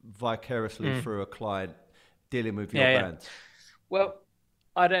live vicariously through a client dealing with your Yeah. Yeah. brand. Well,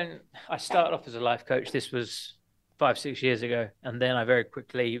 I started off as a life coach. This was 5, 6 years ago. And then I very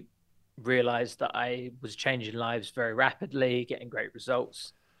quickly realized that I was changing lives very rapidly, getting great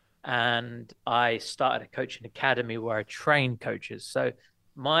results. And I started a coaching academy where I train coaches. So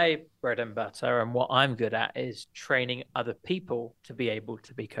my bread and butter and what I'm good at is training other people to be able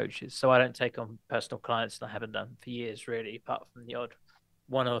to be coaches. So I don't take on personal clients, and I haven't done for years, really, apart from the odd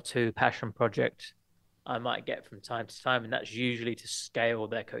one or two passion project I might get from time to time. And that's usually to scale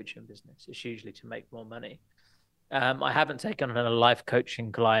their coaching business. It's usually to make more money. I haven't taken on a life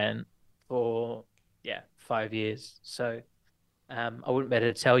coaching client for 5 years. So I wouldn't be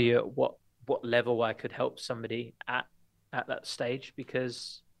able to tell you at what level I could help somebody at that stage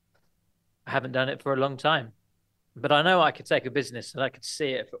because I haven't done it for a long time. But I know I could take a business and I could see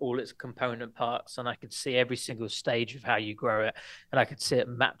it for all its component parts, and I could see every single stage of how you grow it, and I could see it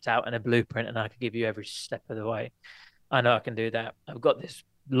mapped out in a blueprint, and I could give you every step of the way. I know I can do that. I've got this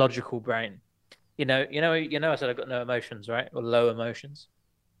logical brain. I said I've got no emotions, right? Or low emotions.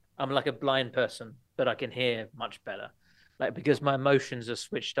 I'm like a blind person, but I can hear much better. Like because my emotions are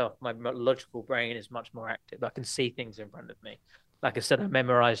switched off, my logical brain is much more active. I can see things in front of me. Like I said, I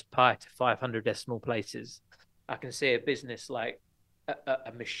memorized pi to 500 decimal places. I can see a business like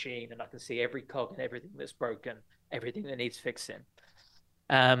a machine, and I can see every cog and everything that's broken, everything that needs fixing.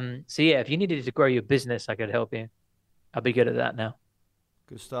 So yeah, if you needed to grow your business, I could help you. I'll be good at that now.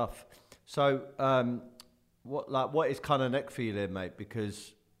 Good stuff. So, what is kind of next for you then, mate?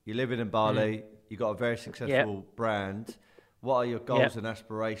 Because you're living in Bali, you've got a very Yeah. successful brand. What are your Yeah. goals and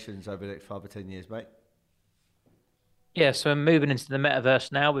aspirations over the next 5 or 10 years, mate? Yeah, so I'm moving into the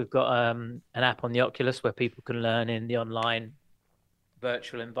metaverse now. We've got an app on the Oculus where people can learn in the online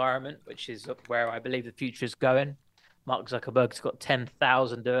virtual environment, which is where I believe the future is going. Mark Zuckerberg's got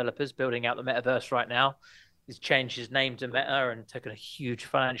 10,000 developers building out the metaverse right now. He's changed his name to Meta and taken a huge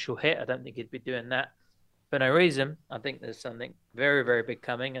financial hit. I don't think he'd be doing that for no reason. I think there's something very, very big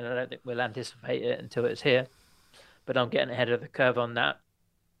coming, and I don't think we'll anticipate it until it's here. But I'm getting ahead of the curve on that.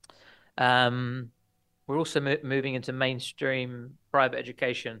 Um, we're also moving into mainstream private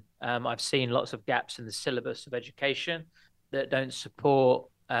education. I've seen lots of gaps in the syllabus of education that don't support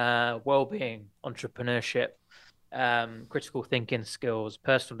well-being, entrepreneurship, critical thinking skills,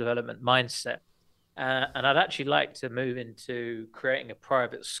 personal development mindset. And I'd actually like to move into creating a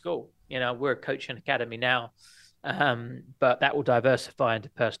private school. We're a coaching academy now, but that will diversify into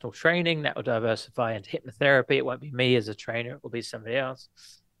personal training. That will diversify into hypnotherapy. It won't be me as a trainer. It will be somebody else.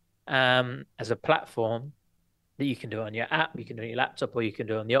 As a platform that you can do on your app, you can do on your laptop, or you can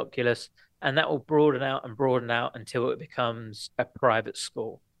do on the Oculus. And that will broaden out until it becomes a private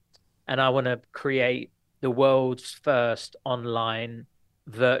school. And I want to create the world's first online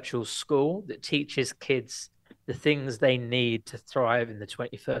virtual school that teaches kids the things they need to thrive in the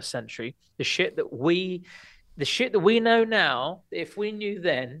 21st century. The shit that we know now, if we knew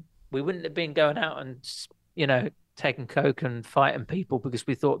then, we wouldn't have been going out and, taking coke and fighting people because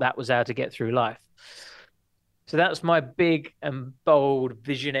we thought that was how to get through life. So that's my big and bold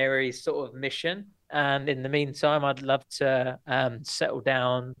visionary sort of mission. And in the meantime, I'd love to settle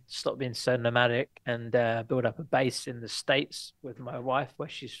down, stop being so nomadic, and build up a base in the States with my wife, where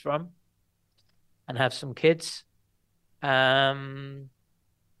she's from, and have some kids. Um,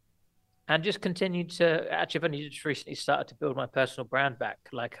 and just continue to actually, I've only just recently started to build my personal brand back.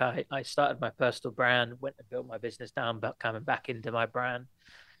 Like I started my personal brand, went and built my business down, but coming back into my brand,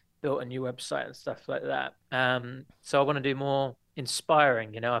 built a new website and stuff like that. So I want to do more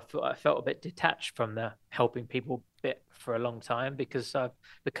inspiring. I felt a bit detached from the helping people bit for a long time because I've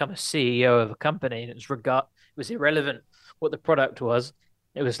become a CEO of a company, and it was irrelevant what the product was.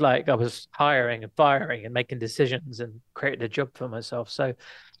 It was like I was hiring and firing and making decisions and creating a job for myself. So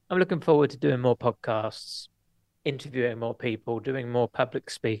I'm looking forward to doing more podcasts, interviewing more people, doing more public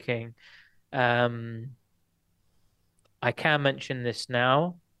speaking. Um, I can mention this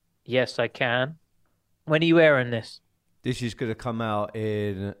now. Yes, I can. When are you airing this? This is going to come out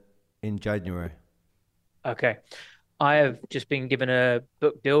in January. Okay. I have just been given a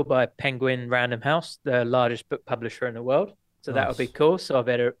book deal by Penguin Random House, the largest book publisher in the world. So that would be Nice. cool. So I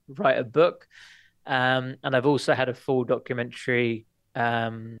better write a book. And I've also had a full documentary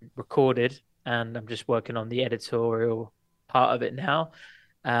recorded, and I'm just working on the editorial part of it now.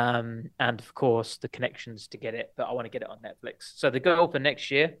 And of course, the connections to get it, but I want to get it on Netflix. So the goal for next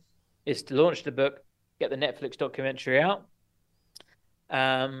year is to launch the book, get the Netflix documentary out,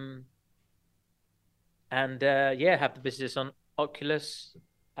 and yeah, have the business on Oculus,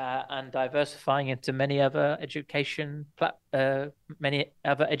 and diversifying into many other education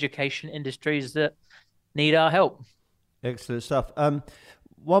industries that need our help. Excellent stuff.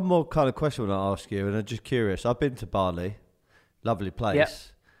 One more kind of question I want to ask you, and I'm just curious. I've been to Bali, lovely place. Yep.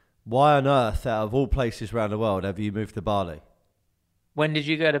 Why on earth, out of all places around the world, have you moved to Bali? When did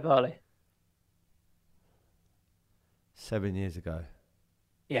you go to Bali? 7 years ago.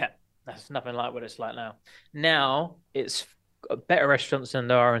 Yeah, that's nothing like what it's like now. Now it's got better restaurants than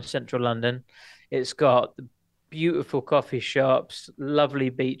there are in central London. It's got beautiful coffee shops, lovely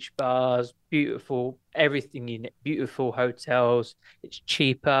beach bars, beautiful everything you need, beautiful hotels. It's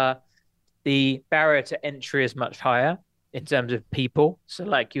cheaper. The barrier to entry is much higher in terms of people. So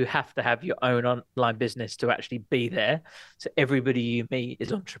like you have to have your own online business to actually be there. So everybody you meet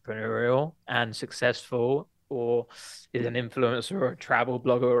is entrepreneurial and successful, or is an influencer or a travel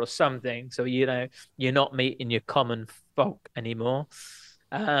blogger or something. So, you're not meeting your common folk anymore.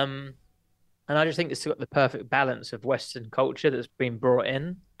 And I just think it's got the perfect balance of Western culture that's been brought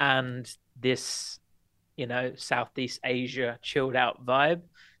in and this, Southeast Asia chilled out vibe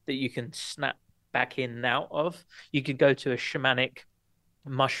that you can snap back in and out of. You could go to a shamanic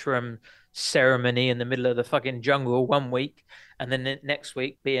mushroom ceremony in the middle of the fucking jungle one week, and then the next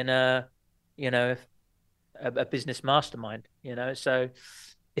week be in a business mastermind, so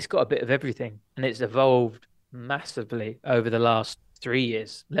it's got a bit of everything, and it's evolved massively over the last 3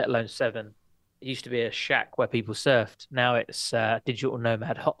 years, let alone 7. It used to be a shack where people surfed. Now it's a digital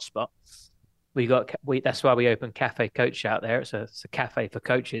nomad hotspot. That's why we opened Cafe Coach out there. It's a cafe for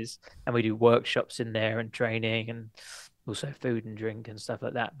coaches, and we do workshops in there and training and also food and drink and stuff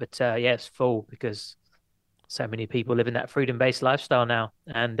like that. But yeah, it's full because so many people live in that freedom-based lifestyle now.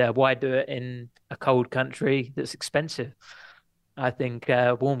 And why do it in a cold country that's expensive? I think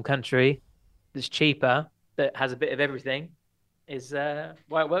a warm country that's cheaper, that has a bit of everything, is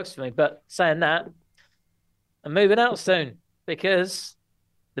why it works for me. But saying that, I'm moving out soon because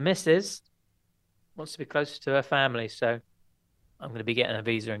the missus wants to be closer to her family. So I'm going to be getting a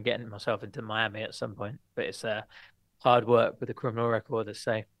visa and getting myself into Miami at some point. But it's hard work with a criminal record, they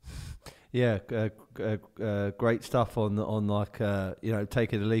say. Yeah, great stuff on like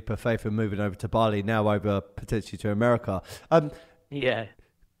taking a leap of faith and moving over to Bali, now over potentially to America. Yeah,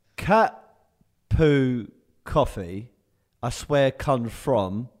 cat poo coffee, I swear, comes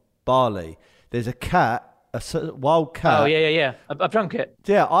from Bali. There's a cat, wild cat. Oh yeah. I've drunk it.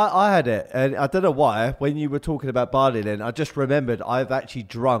 Yeah, I had it, and I don't know why. When you were talking about Bali, then I just remembered I've actually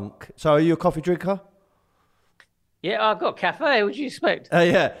drunk. So, are you a coffee drinker? Yeah, I've got a cafe. What do you expect?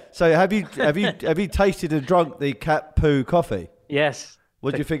 Yeah. So have you tasted and drunk the cat poo coffee? Yes.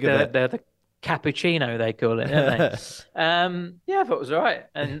 What do you think of it? The cappuccino, they call it, don't they? Yeah, I thought it was all right.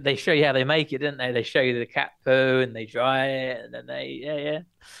 And they show you how they make it, didn't they? They show you the cat poo and they dry it, and then yeah,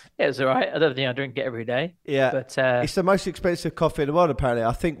 it was all right. I don't think I drink it every day. Yeah, but it's the most expensive coffee in the world. Apparently,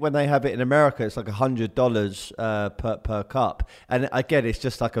 I think when they have it in America, it's like $100 per cup. And again, it's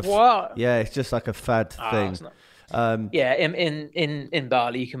just like what? Yeah, it's just like a fad thing. Yeah, in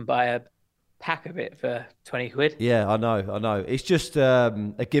Bali, you can buy a pack of it for 20 quid. Yeah, I know. It's just a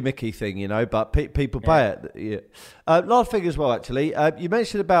gimmicky thing, but people pay it. Yeah. Last thing as well, actually. You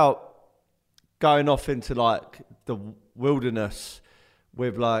mentioned about going off into like the wilderness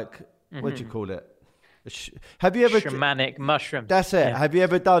with like, what do you call it? Have you ever shamanic mushrooms? That's it. Yeah. Have you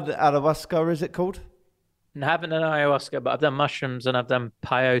ever done ayahuasca? Is it called? I haven't done ayahuasca, but I've done mushrooms and I've done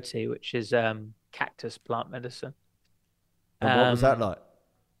peyote, which is cactus plant medicine. And what was that like?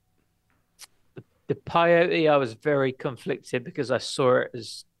 The peyote, I was very conflicted because I saw it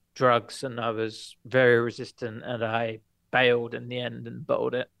as drugs and I was very resistant, and I bailed in the end and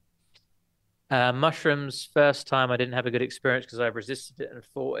bottled it. Mushrooms, first time I didn't have a good experience because I resisted it and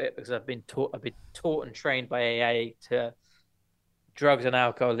fought it because I've been taught and trained by AA to drugs and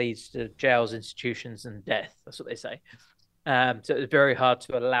alcohol leads to jails, institutions, and death. That's what they say. So it was very hard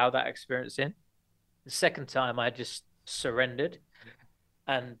to allow that experience in. The second time I just surrendered,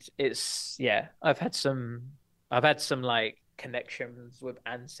 and I've had some like connections with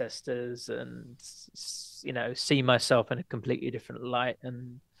ancestors and see myself in a completely different light.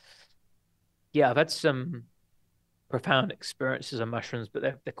 And yeah, I've had some profound experiences of mushrooms, but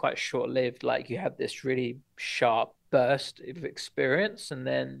they're quite short lived. Like you have this really sharp burst of experience, and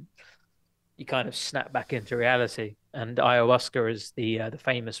then you kind of snap back into reality. And ayahuasca is the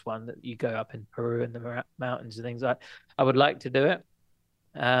famous one that you go up in Peru in the mountains and things. I would like to do it.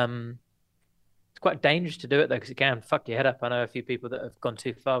 It's quite dangerous to do it though, because it can fuck your head up. I know a few people that have gone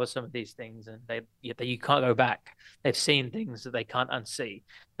too far with some of these things, and you can't go back. They've seen things that they can't unsee.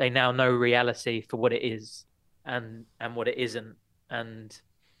 They now know reality for what it is and what it isn't. And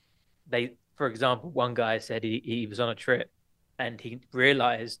they, for example, one guy said he was on a trip and he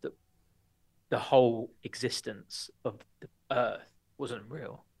realized that the whole existence of the earth wasn't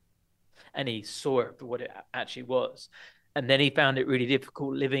real, and he saw it for what it actually was. And then he found it really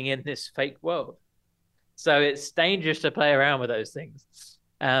difficult living in this fake world. So it's dangerous to play around with those things.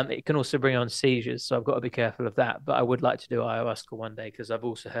 It can also bring on seizures, so I've got to be careful of that. But I would like to do ayahuasca one day, because I've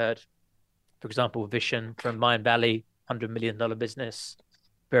also heard, for example, Vishen from Mind Valley, $100 million business,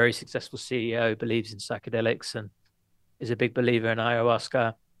 very successful CEO, believes in psychedelics and is a big believer in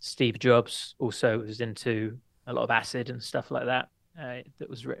ayahuasca. Steve Jobs also was into a lot of acid and stuff like that. That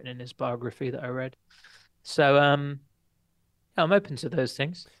was written in his biography that I read. So I'm open to those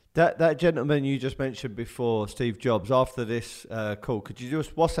things. That gentleman you just mentioned before, Steve Jobs, after this call, could you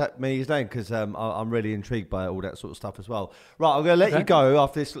just WhatsApp me his name? Because I'm really intrigued by all that sort of stuff as well. Right, I'm going to let you go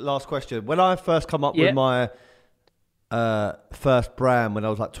after this last question. When I first come up with my first brand, when I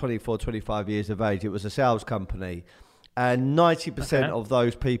was like 24, 25 years of age, it was a sales company. And 90% of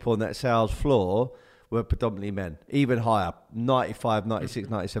those people on that sales floor were predominantly men, even higher, 95, 96,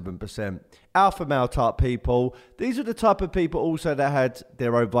 97%. Alpha male type people. These are the type of people also that had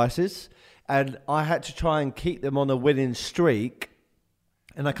their own vices. And I had to try and keep them on a winning streak.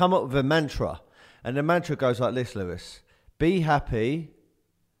 And I come up with a mantra. And the mantra goes like this, Lewis. Be happy,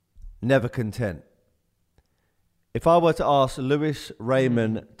 never content. If I were to ask Lewis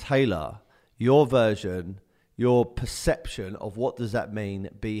Raymond Taylor, your version, your perception of what does that mean,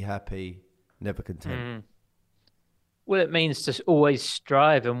 be happy, never content? Well, it means to always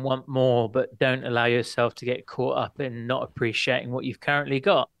strive and want more, but don't allow yourself to get caught up in not appreciating what you've currently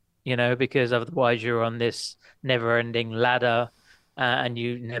got, because otherwise you're on this never-ending ladder and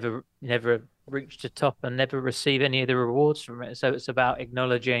you never reach the top and never receive any of the rewards from it. So it's about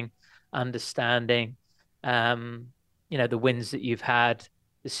acknowledging, understanding, the wins that you've had,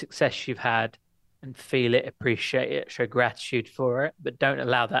 the success you've had, and feel it, appreciate it, show gratitude for it, but don't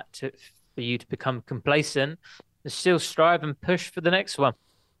allow that for you to become complacent, and still strive and push for the next one.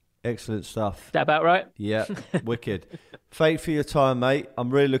 Excellent stuff. Is that about right? Yeah, wicked. Thank you for your time, mate. I'm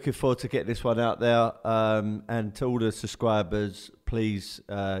really looking forward to getting this one out there. And to all the subscribers, please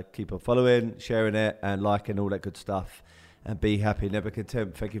keep on following, sharing it, and liking all that good stuff. And be happy, never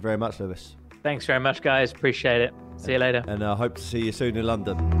content. Thank you very much, Lewis. Thanks very much, guys. Appreciate it. See you later. And I hope to see you soon in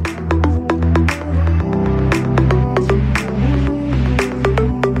London.